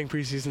good thing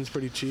preseason's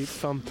pretty cheap.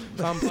 If I'm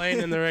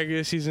playing in the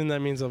regular season, that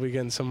means I'll be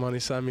getting some money,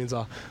 so that means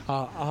I'll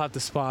have to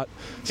spot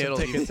some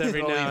tickets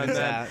every now and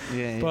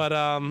then. But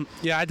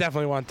I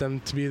definitely want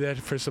them to be there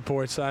for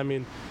support, so I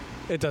mean,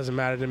 it doesn't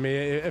matter to me.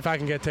 If I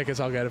can get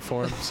tickets, I'll get it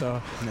for them,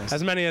 so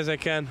as many as I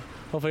can.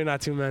 Hopefully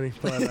not too many.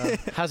 But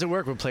how's it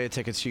work with player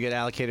tickets? You get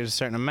allocated a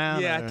certain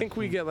amount? Yeah, I think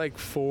we get like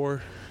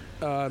 4,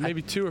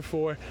 maybe 2 or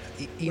 4.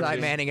 Eli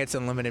Manning gets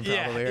unlimited,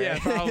 probably. Yeah,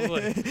 right?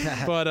 probably.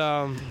 But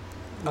I'll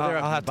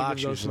have to give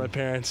those usually to my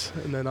parents,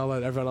 and then I'll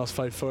let everyone else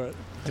fight for it.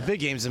 The big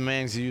games, the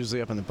Mannings are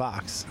usually up in the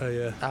box. Oh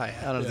yeah.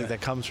 I don't think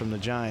that comes from the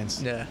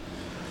Giants. Yeah.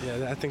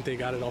 Yeah, I think they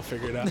got it all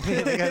figured out.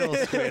 They got it all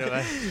squared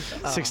away.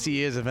 60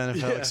 years of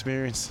NFL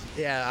experience.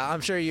 Yeah, I'm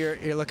sure you're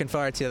looking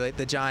forward to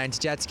the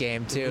Giants-Jets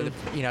game too.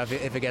 You know,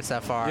 if it gets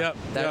that far. Yep.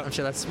 I'm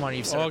sure that's one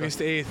you've circled. August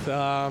 8th.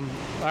 I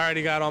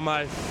already got all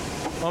my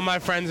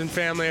friends and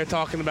family are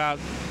talking about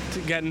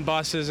getting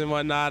buses and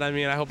whatnot. I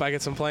mean, I hope I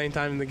get some playing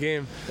time in the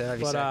game.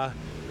 But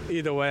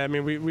either way, I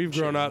mean, we've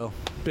grown up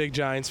big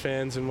Giants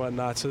fans and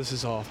whatnot, so this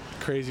is all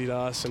crazy to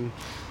us, and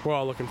we're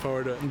all looking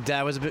forward to it.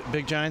 Dad was a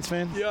big Giants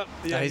fan? Yep.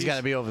 Yeah, he's got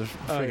to be over the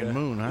friggin'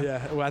 moon, huh?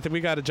 Yeah. Well, I think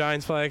we got a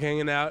Giants flag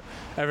hanging out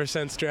ever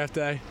since draft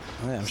day.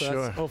 Yeah, I'm so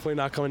sure. That's hopefully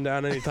not coming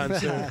down anytime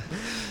soon.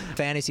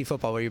 Fantasy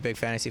football. Were you a big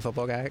fantasy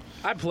football guy?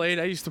 I played.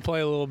 I used to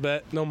play a little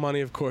bit. No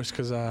money, of course,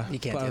 because you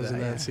can't I do was that, in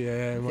the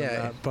NCAA and whatnot.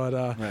 Yeah. But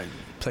right.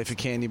 Play for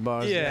candy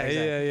bars. Yeah.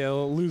 A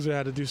little loser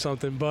had to do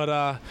something.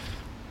 But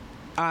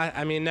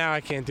I mean, now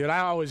I can't do it. I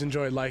always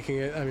enjoyed liking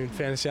it. I mean,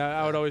 fantasy.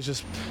 I would always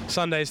just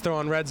Sundays throw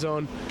on Red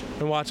Zone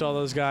and watch all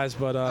those guys.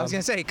 But I was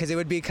gonna say, because it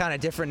would be kind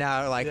of different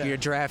now. Like you're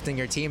drafting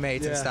your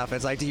teammates and stuff.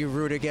 It's like, do you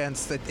root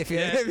against the, if you?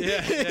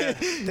 Yeah.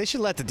 They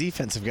should let the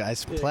defensive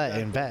guys play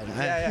and bet.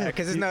 Yeah,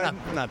 because it's not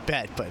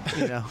bet, but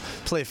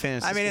play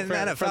fantasy. I mean, in the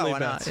NFL, why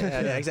not?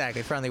 Yeah,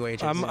 exactly. Friendly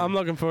wagers. I'm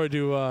looking forward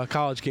to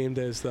college game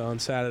days though on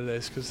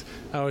Saturdays, because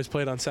I always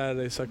played on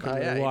Saturdays, so I couldn't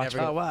really watch.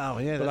 Oh wow,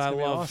 yeah, but that's I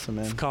love awesome,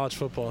 man. college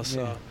football,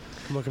 so.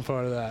 I'm looking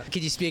forward to that.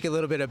 Could you speak a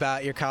little bit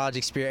about your college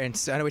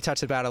experience? I know we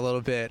touched about it a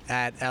little bit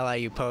at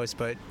LIU Post,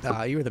 but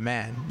you were the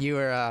man. You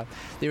were.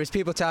 There was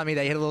people telling me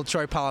they hit a little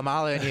Troy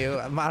Polamalu in you.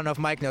 I don't know if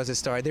Mike knows this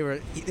story.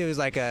 It was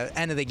like a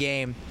end of the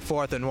game,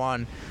 4th and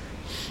 1.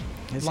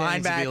 His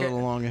hands would be a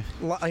little longer.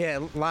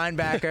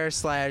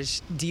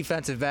 Linebacker /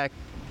 defensive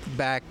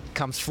back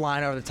comes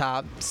flying over the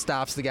top,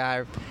 stops the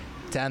guy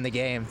to end the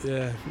game.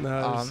 Yeah.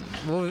 No.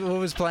 What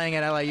was playing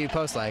at LIU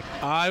Post like?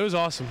 It was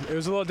awesome. It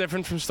was a little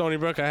different from Stony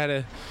Brook. I had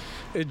to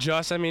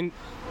adjust. I mean,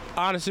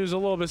 honestly, it was a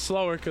little bit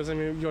slower because, I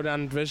mean, we go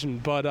down in division,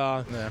 but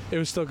it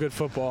was still good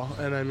football.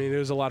 And, I mean, it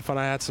was a lot of fun.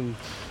 I had some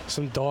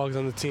dogs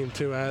on the team,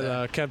 too. I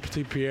had Kev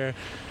Petit-Pierre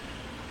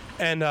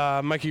and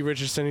Mikey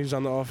Richardson. He was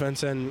on the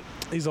offense, and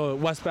he's a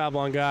West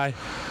Babylon guy.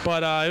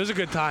 But it was a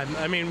good time.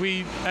 I mean,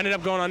 we ended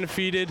up going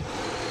undefeated,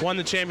 won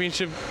the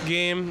championship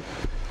game,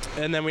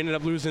 and then we ended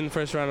up losing the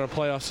first round of the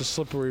playoffs to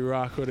Slippery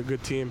Rock with a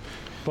good team.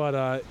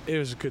 But it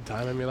was a good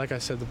time. I mean, like I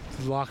said,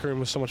 the locker room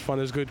was so much fun.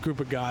 It was a good group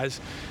of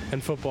guys,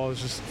 and football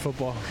was just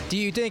football. Do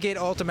you think it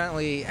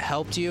ultimately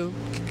helped you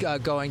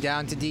going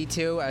down to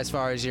D2 as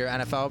far as your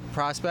NFL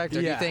prospect?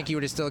 Or do you think you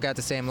would have still got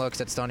the same looks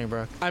at Stony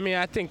Brook? I mean,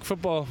 I think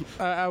football,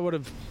 I would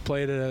have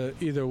played it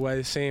either way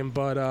the same,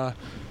 but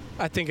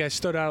I think I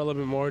stood out a little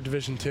bit more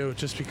Division II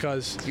just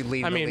because,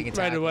 I mean,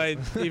 right away,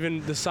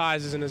 even the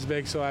size isn't as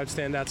big, so I'd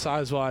stand out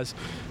size-wise.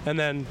 And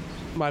then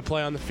my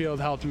play on the field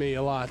helped me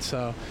a lot,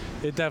 so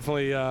it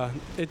definitely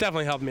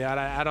helped me out.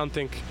 I don't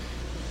think,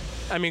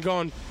 I mean,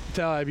 going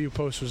to LIU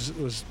Post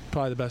was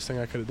probably the best thing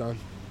I could have done.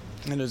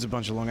 And there's a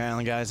bunch of Long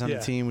Island guys on the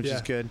team, which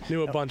is good.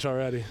 Knew a bunch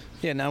already.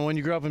 Yeah, now when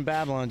you grew up in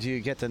Babylon, do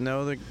you get to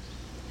know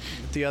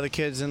the other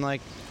kids in,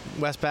 like,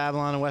 West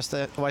Babylon and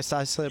West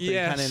Islip?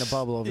 Yeah. Kind of in a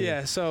bubble over there?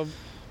 Yeah, so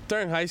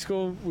during high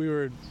school, we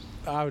were,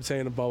 I would say,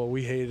 in a bubble.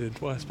 We hated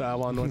West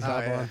Babylon, North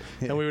Babylon.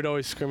 Yeah. And we would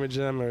always scrimmage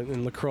them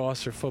in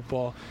lacrosse or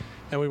football.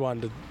 and we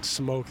wanted to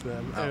smoke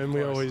them, and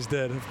we always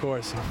did, of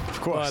course.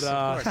 Of course.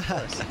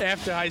 But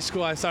after high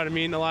school, I started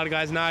meeting a lot of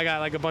guys. Now I got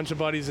like a bunch of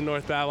buddies in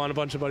North Babylon, a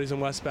bunch of buddies in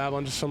West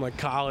Babylon, just from like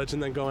college,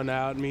 and then going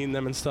out, meeting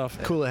them and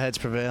stuff. Cooler heads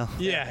prevail.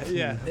 Yeah.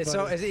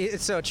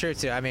 It's so true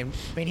too. I mean,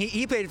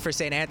 he played for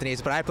St.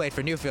 Anthony's, but I played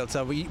for Newfield.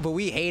 So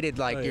we hated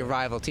your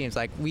rival teams.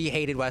 Like we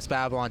hated West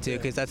Babylon too,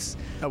 because that's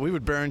we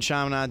would burn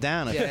Chaminade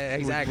down.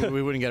 Exactly.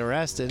 We wouldn't get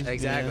arrested.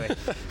 Exactly.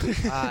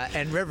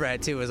 And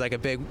Riverhead too was like a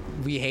big.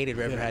 We hated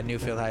Riverhead,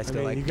 Newfield High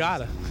School. I mean, you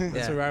gotta.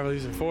 That's what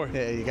rivalries are for.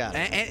 Yeah, you got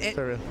it.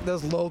 And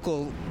those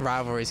local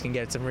rivalries can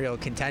get some real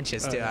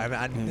contentious too.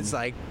 I mean, it's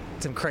like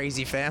some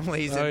crazy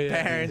families and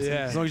parents.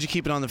 Yeah. As long as you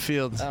keep it on the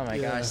field. Oh my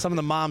gosh. Some of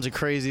the moms are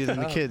crazier than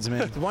the kids,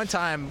 man. One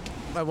time,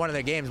 at one of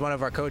the games, one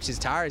of our coaches'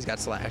 tires got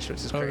slashed,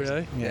 which is crazy. Oh,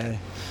 really? Yeah.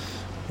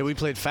 Yeah, we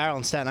played Farrell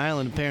in Staten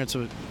Island. The parents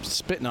were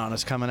spitting on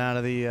us coming out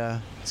of the.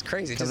 It's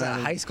crazy, just at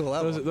a high school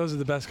level. Those are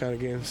the best kind of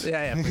games.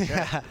 Yeah, for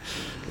sure.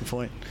 Good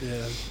point.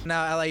 Yeah.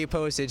 Now LIU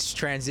Post is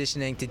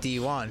transitioning to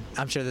D1.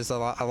 I'm sure there's a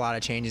lot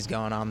of changes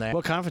going on there.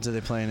 What conference are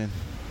they playing in?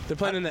 They're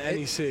playing in the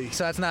NEC.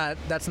 So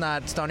that's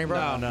not Stony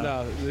Brook.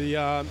 No.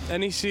 The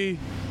NEC,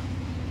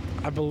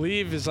 I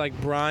believe, is like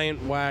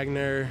Bryant,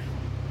 Wagner.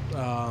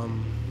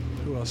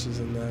 Who else is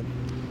in that?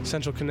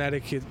 Central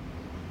Connecticut.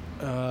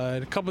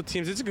 A couple of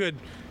teams. It's a good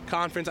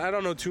conference. I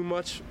don't know too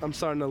much. I'm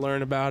starting to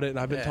learn about it, and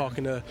I've been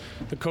talking to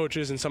the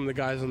coaches and some of the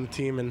guys on the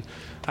team, and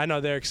I know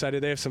they're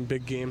excited. They have some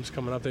big games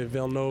coming up. They have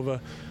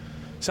Villanova,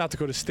 South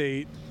Dakota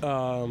State.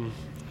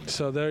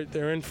 So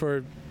they're in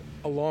for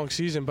a long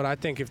season, but I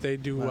think if they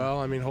do well,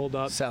 I mean, hold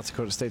up. South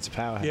Dakota State's a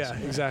powerhouse. Yeah,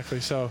 exactly.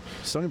 So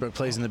Stony Brook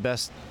plays in the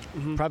best,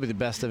 probably the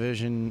best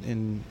division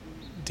in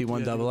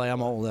D1 AA.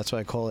 I'm old, that's what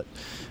I call it.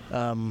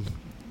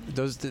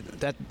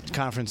 That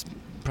conference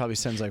probably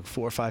sends like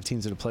 4 or 5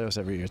 teams to the playoffs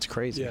every year. It's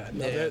crazy.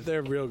 Yeah,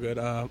 they're real good.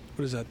 What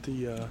is that?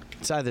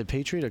 It's either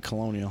Patriot or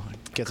Colonial.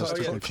 Gets us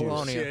confused.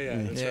 Colonial.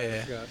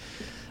 Yeah.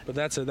 But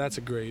that's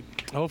a great.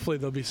 Hopefully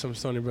there'll be some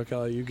Stony Brook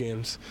LIU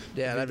games.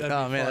 Yeah,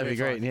 that'd be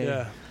great.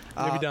 Yeah.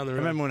 Maybe down the road.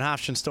 I remember when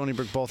Hofstra and Stony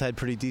Brook both had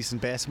pretty decent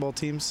basketball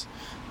teams.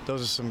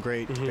 Those are some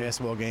great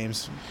basketball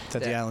games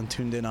that the Island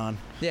tuned in on.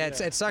 Yeah,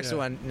 it sucks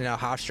when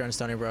Hofstra and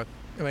Stony Brook.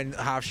 When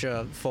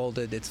Hofstra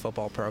folded its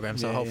football program,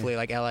 so hopefully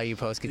like LIU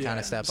Post could kind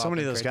of step up. So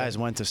many of those guys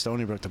went to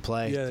Stony Brook to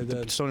play. Yeah,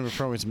 the Stony Brook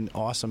program's been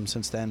awesome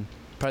since then.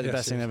 Probably the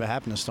best thing that ever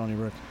happened to Stony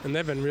Brook. And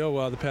they've been real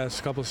well the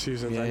past couple of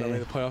seasons. I know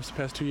made the playoffs the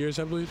past 2 years,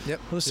 I believe. Yep.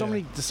 Well,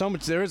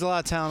 there is a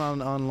lot of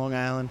talent on Long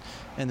Island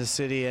and the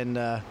city, and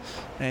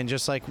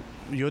just like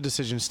your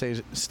decision,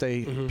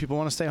 stay. People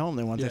want to stay home.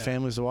 They want their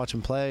families to watch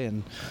them play,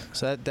 and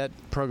so that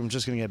program's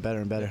just going to get better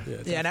and better.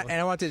 Yeah, and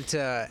I wanted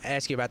to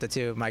ask you about that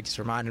too. Mike just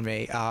reminded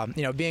me.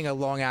 Being a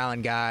Long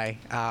Island guy,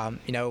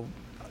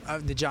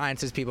 the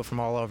Giants is people from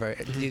all over.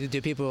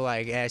 Do people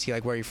like ask you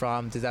like where you're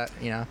from? Does that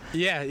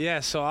Yeah.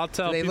 So I'll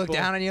tell. Do they people, look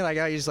down on you like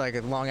you're just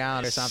like Long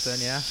Island or something?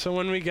 Yeah. So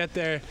when we get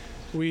there,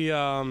 we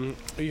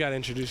gotta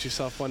introduce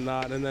yourself,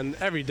 whatnot, and then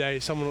every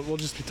day we'll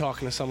just be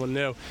talking to someone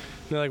new. And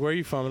they're like, "Where are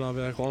you from?" And I'll be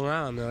like, "Long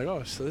Island." And they're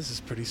like, "Oh, so this is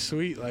pretty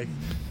sweet. Like,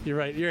 you're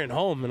right. You're in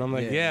home." And I'm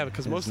like, "Yeah,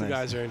 because most of the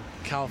guys are in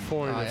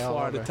California,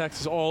 Florida,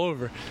 Texas, all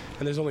over,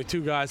 and there's only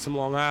 2 guys from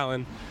Long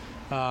Island."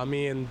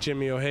 Me and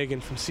Jimmy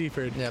O'Hagan from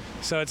Seaford. Yep.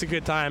 So it's a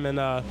good time,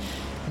 and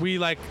we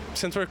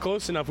since we're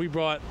close enough, we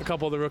brought a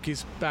couple of the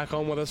rookies back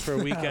home with us for a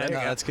weekend.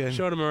 That's good.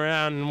 Showed them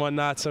around and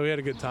whatnot, so we had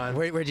a good time.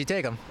 Where'd you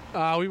take them?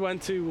 We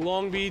went to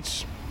Long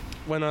Beach,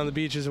 went on the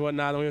beaches and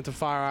whatnot, then we went to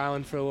Fire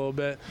Island for a little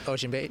bit.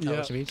 Ocean Beach?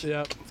 Ocean Beach?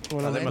 Yep.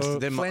 Their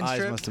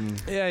eyes must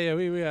have been... Yeah,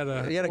 we had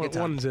a good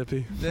time. one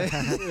zippy.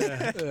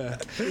 yeah.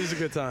 It was a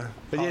good time.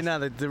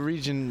 But the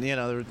region,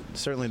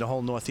 certainly the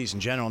whole Northeast in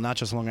general, not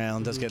just Long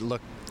Island, does get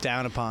looked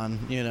down upon,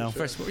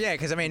 Because,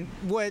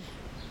 what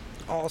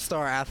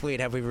all-star athlete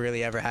have we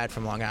really ever had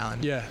from Long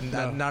Island? Yeah.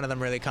 None of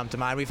them really come to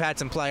mind. We've had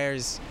some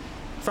players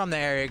from the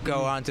area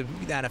go on to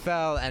the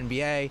NFL,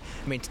 NBA.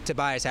 I mean,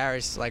 Tobias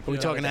Harris. Are we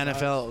talking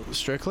NFL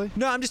strictly?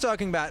 No, I'm just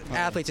talking about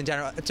athletes in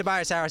general.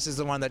 Tobias Harris is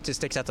the one that just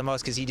sticks out the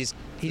most because he just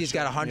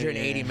got a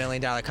 $180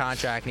 million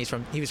contract, and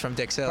he was from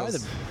Dix Hills. Probably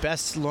the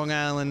best Long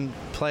Island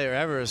player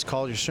ever is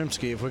Collier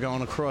Shrimpsky. If we're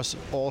going across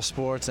all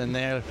sports, and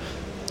they're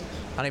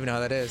I don't even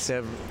know who that is.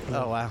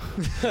 Oh wow!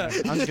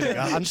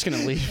 I'm just gonna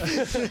leave.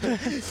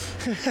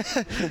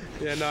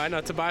 Yeah, no, I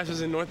know Tobias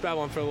was in North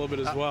Babylon for a little bit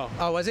as well.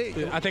 Oh, was he?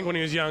 Yeah, I think when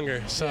he was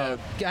younger. So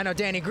I know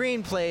Danny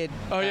Green played.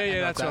 Oh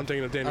yeah, that's what I'm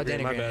thinking of. Danny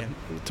Green. My bad.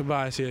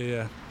 Tobias,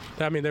 yeah.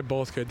 I mean, they're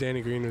both good.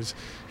 Danny Green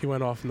he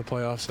went off in the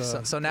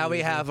playoffs. So now we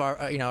have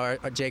our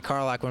Jay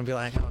Carlock would be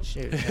like, oh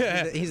shoot,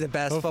 he's the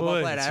best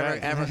football player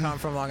to ever come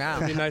from Long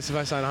Island. It'd be nice if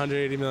I signed a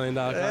 $180 million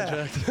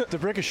contract. The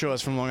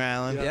Brickashaw's from Long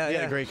Island. Yeah, he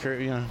had a great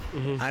career.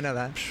 I know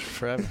that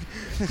forever.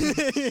 All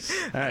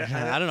right,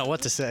 I don't know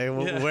what to say.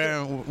 Where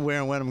and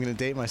when I'm going to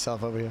date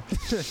myself over here.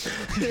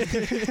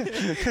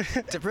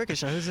 The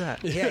Brickashaw, who's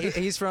that? Yeah,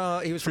 he was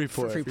from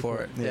Freeport.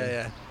 Freeport.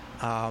 Yeah.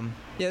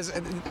 Yes,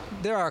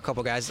 there are a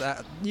couple guys.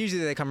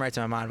 Usually they come right to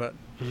my mind, but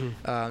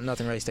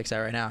nothing really sticks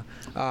out right now.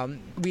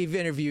 We've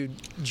interviewed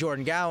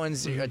Jordan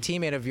Gowans, a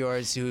teammate of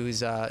yours,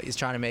 who's is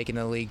trying to make it in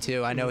the league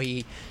too. I know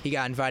he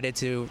got invited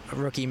to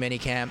rookie mini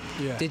camp.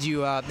 Yeah. Did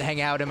you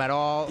hang out with him at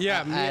all?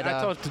 Yeah,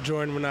 I talked to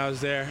Jordan when I was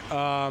there.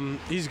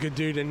 He's a good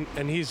dude,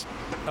 and he's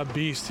a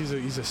beast.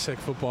 He's a sick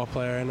football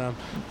player, and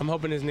I'm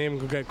hoping his name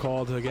will get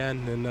called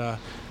again. And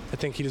I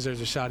think he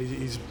deserves a shot.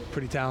 He's a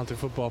pretty talented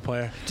football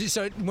player.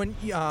 So when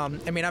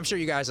I'm sure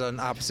you guys are on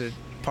opposite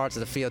parts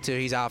of the field too.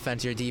 He's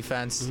offense, you're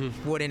defense.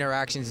 What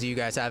interactions do you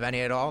guys have,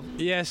 any at all?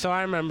 Yeah, so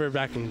I remember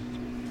back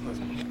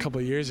a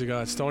couple of years ago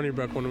at Stony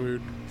Brook when we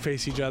would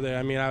face each other.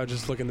 I mean, I would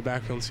just look in the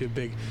backfield and see a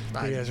big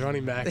ass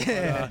running back.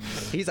 But,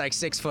 he's like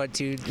 6'2",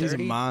 230. He's a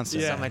monster.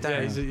 Yeah, something like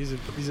that. Yeah,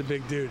 he's a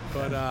big dude.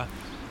 But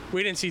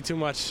we didn't see too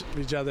much of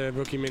each other at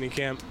rookie mini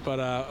camp.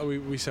 But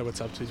we said what's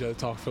up to each other,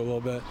 talked for a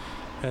little bit.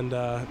 And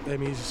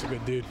he's just a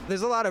good dude.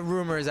 There's a lot of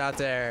rumors out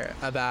there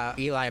about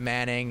Eli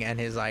Manning and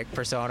his like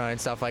persona and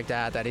stuff like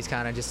that. That he's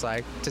kind of just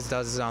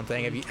does his own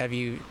thing. Have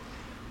you?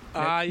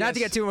 Not yes. to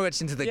get too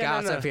much into the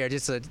gossip here,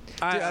 just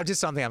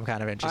something I'm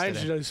kind of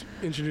interested in.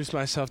 I introduced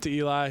myself to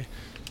Eli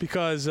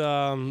because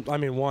I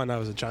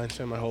was a Giants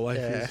fan my whole life.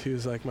 Yeah. He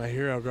was like my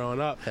hero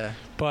growing up. Yeah.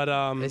 But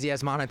is he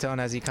as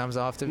monotone as he comes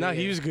off to be? No,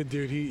 he was a good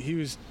dude. He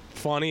was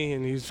funny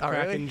and he was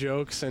cracking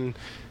jokes and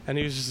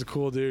he was just a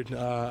cool dude.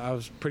 I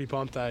was pretty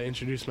pumped I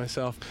introduced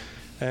myself.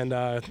 And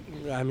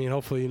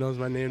hopefully he knows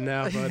my name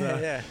now.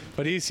 But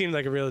but he seemed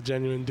like a real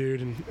genuine dude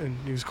and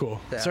he was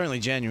cool. Yeah. Certainly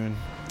genuine.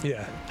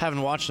 Yeah.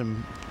 Haven't watched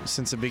him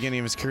since the beginning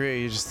of his career.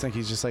 You just think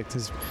he's just like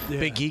this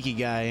big geeky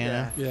guy, you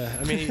know? Yeah.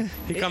 I mean,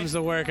 he comes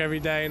to work every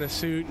day in a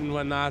suit and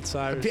whatnot. So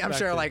I'm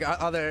sure like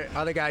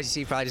other guys you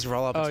see probably just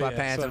roll up in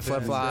sweatpants and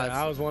flip flops.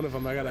 Yeah, I was one of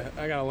them. I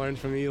gotta learn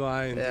from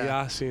Eli and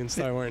Diassi and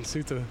start wearing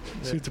suit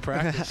to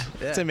practice.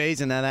 It's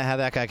amazing how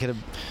that guy could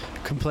have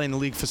complained the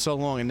league for so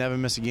long and never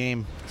miss a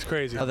game. It's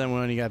crazy. Other than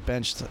when he got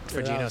benched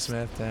for Geno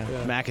Smith.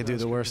 McAdoo,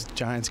 the worst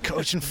Giants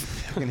coach in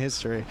fucking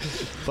history.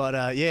 But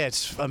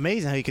it's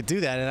amazing how he could do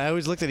that. And I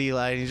always looked at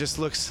Eli and he just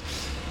looks,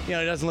 he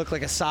doesn't look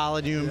like a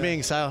solid human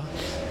being. So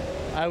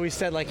I always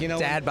said, like,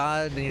 dad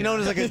bod.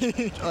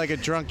 There's like a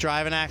drunk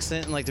driving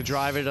accident and like the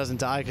driver doesn't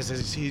die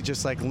because he's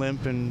just like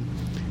limp and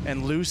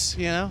loose.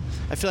 I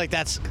feel like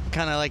that's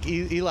kind of like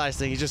Eli's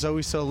thing. He's just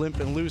always so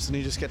limp and loose and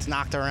he just gets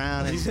knocked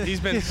around.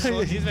 He's been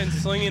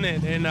slinging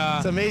it. And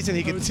it's amazing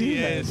he can do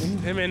that.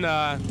 Him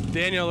and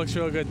Daniel looks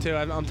real good too.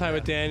 I'm tight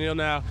with Daniel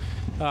now.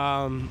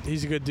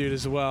 He's a good dude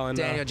as well. And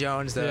Daniel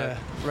Jones, the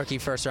rookie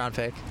first-round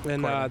pick.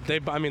 And they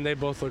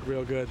both look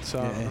real good. So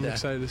I'm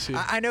excited to see.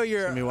 I know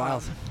you're. It's gonna be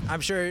wild.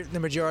 I'm sure the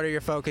majority of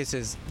your focus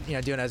is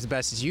doing as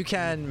best as you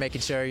can,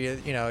 making sure you're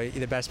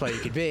the best player you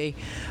could be.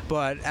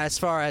 But as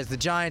far as the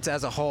Giants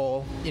as a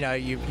whole,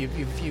 you've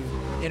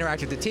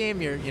interacted with the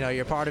team.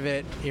 You're part of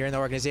it. You're in the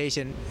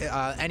organization.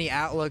 Any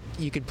outlook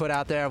you could put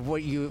out there of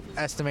what you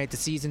estimate the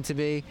season to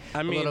be?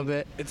 A little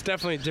bit. It's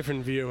definitely a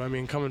different view. I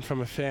mean, coming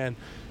from a fan.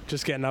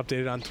 Just getting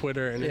updated on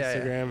Twitter and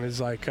Instagram is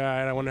like, all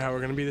right, I wonder how we're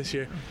going to be this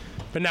year.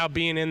 But now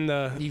being in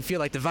the... You feel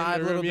like the vibe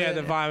a little bit? Yeah,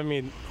 the vibe. I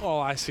mean,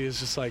 all I see is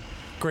just like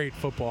great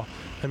football.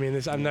 I mean,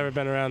 I've never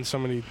been around so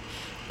many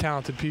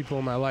talented people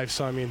in my life.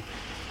 So,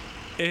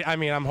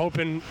 I'm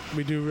hoping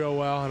we do real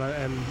well,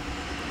 and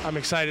I'm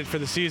excited for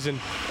the season.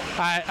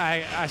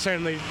 I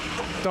certainly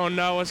don't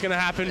know what's going to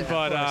happen,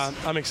 but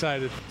I'm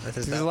excited.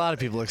 There's a lot of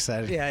people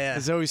excited. Yeah.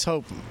 There's always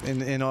hope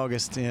in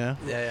August,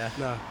 Yeah.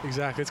 No,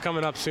 exactly. It's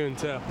coming up soon,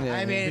 too.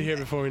 Yeah. Be here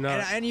before we know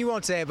it. And you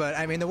won't say it, but,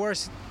 the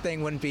worst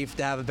thing wouldn't be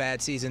to have a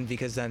bad season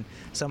because then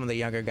some of the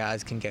younger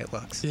guys can get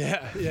looks.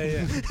 Yeah.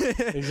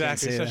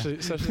 Exactly.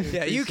 Especially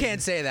yeah, you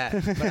can't say that,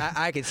 but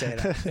I can say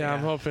that. Yeah,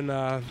 I'm hoping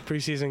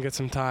preseason gets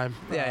some time.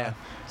 Yeah.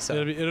 So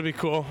it'll be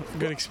cool.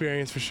 Good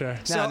experience for sure.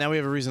 Now we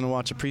have a reason to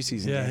watch a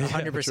preseason. Yeah, game.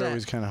 100%. Which are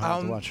always kind of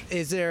hard to watch.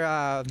 Is there,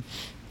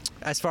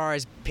 as far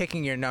as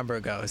picking your number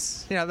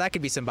goes, that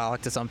could be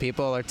symbolic to some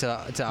people or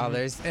to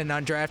others. An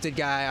undrafted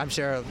guy, I'm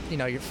sure,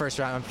 your first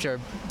round, I'm sure.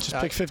 Just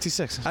pick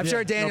 56. I'm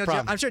sure Daniel. No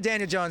problem. I'm sure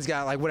Daniel Jones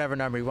got like whatever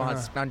number he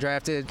wants.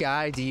 Undrafted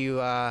guy, do you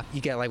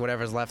you get like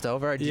whatever's left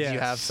over? Or did you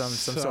have some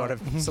sort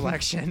of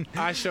selection?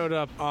 I showed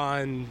up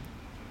on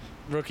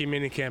rookie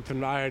minicamp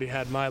and I already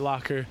had my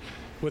locker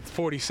with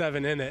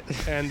 47 in it,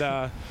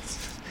 and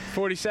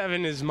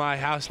 47 is my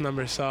house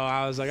number, so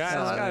I was like, that's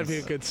got to be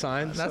a good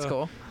sign. That's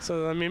cool.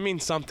 So, it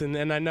means something,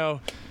 and I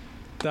know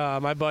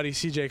my buddy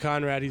CJ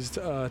Conrad, he's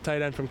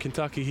tight end from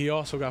Kentucky, he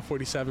also got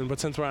 47, but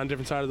since we're on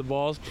different side of the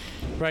balls,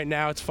 right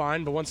now it's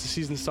fine, but once the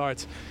season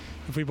starts,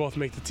 if we both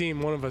make the team,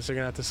 one of us are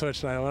going to have to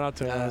switch. And I went up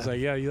to him and I was like,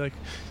 yeah, you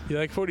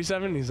like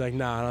 47? And he's like,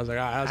 nah. And I was like,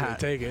 all right, I was going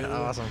to take it.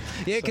 Awesome.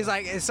 Yeah,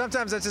 because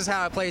sometimes that's just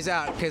how it plays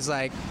out. Because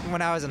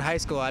when I was in high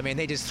school,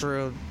 they just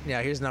threw,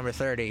 here's number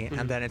 30.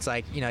 And then it's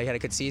like, you had a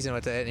good season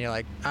with it. And you're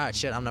like, all right,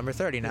 shit, I'm number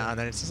 30 now. And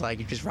then it's just like,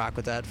 you just rock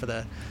with that for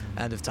the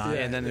end of time.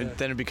 Yeah, and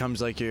then it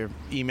becomes like your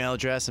email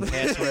address and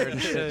password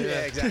and shit.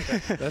 Yeah,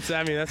 exactly.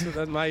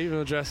 That's my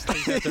email address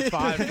after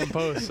 5 from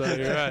post. So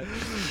you're right.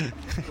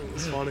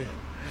 It's funny.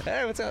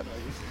 Hey, what's up?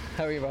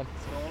 How are you, bud?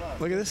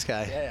 Look at this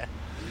guy. Yeah.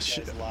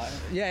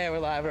 Yeah, we're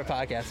live. We're a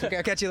podcast. Okay,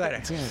 I'll catch you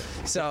later.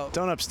 So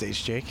Don't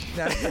upstage Jake.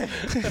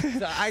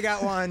 so I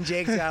got one.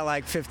 Jake's got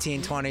like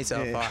 15, 20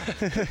 so far.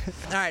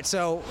 All right.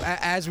 So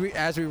as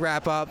we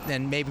wrap up,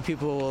 and maybe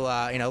people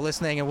will,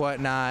 listening and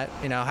whatnot,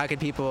 how can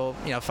people,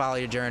 follow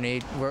your journey?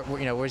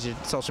 Where's your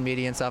social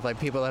media and stuff? Like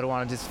people that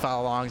want to just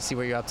follow along and see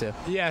what you're up to.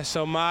 Yeah.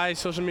 So my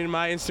social media,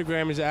 my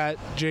Instagram is at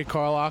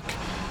Carlock.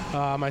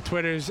 My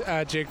Twitter's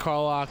at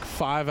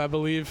Carlock5, I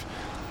believe.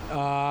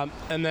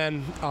 And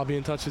then I'll be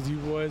in touch with you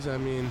boys. I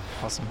mean,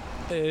 awesome.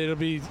 It'll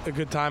be a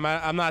good time.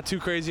 I'm not too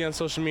crazy on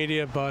social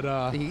media,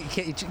 but you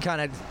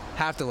kind of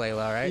have to lay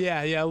low, right?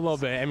 Yeah, a little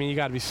bit. I mean, you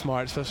got to be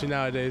smart, especially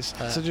nowadays.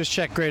 So just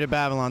check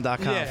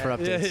greaterbabylon.com for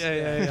updates.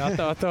 Yeah.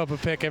 I'll throw up a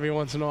pic every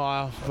once in a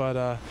while,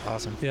 but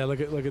awesome. Yeah, look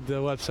at the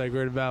website,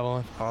 Greater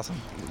Babylon. Awesome.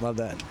 Love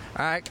that.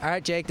 All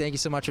right, Jake. Thank you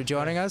so much for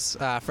joining us.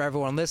 For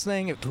everyone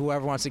listening,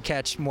 whoever wants to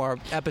catch more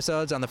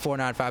episodes on the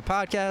 495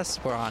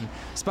 podcast, we're on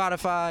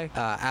Spotify,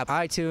 Apple,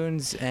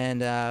 iTunes, and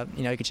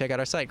you can check out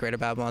our site,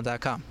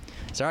 greaterbabylon.com.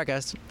 So, all right,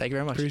 guys. Thank you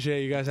very much.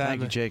 Appreciate you guys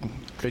having me. Thank you,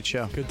 Jake. Great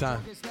show. Good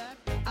time.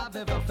 I've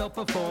ever felt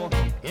before.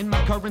 In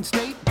my current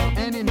state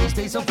and in these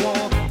days of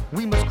war,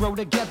 we must grow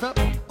together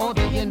or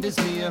the end is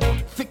near.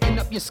 Thicken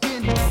up your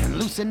skin and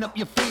loosen up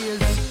your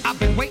fears. I've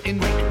been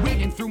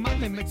waiting through my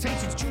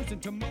limitations, choosing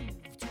to move.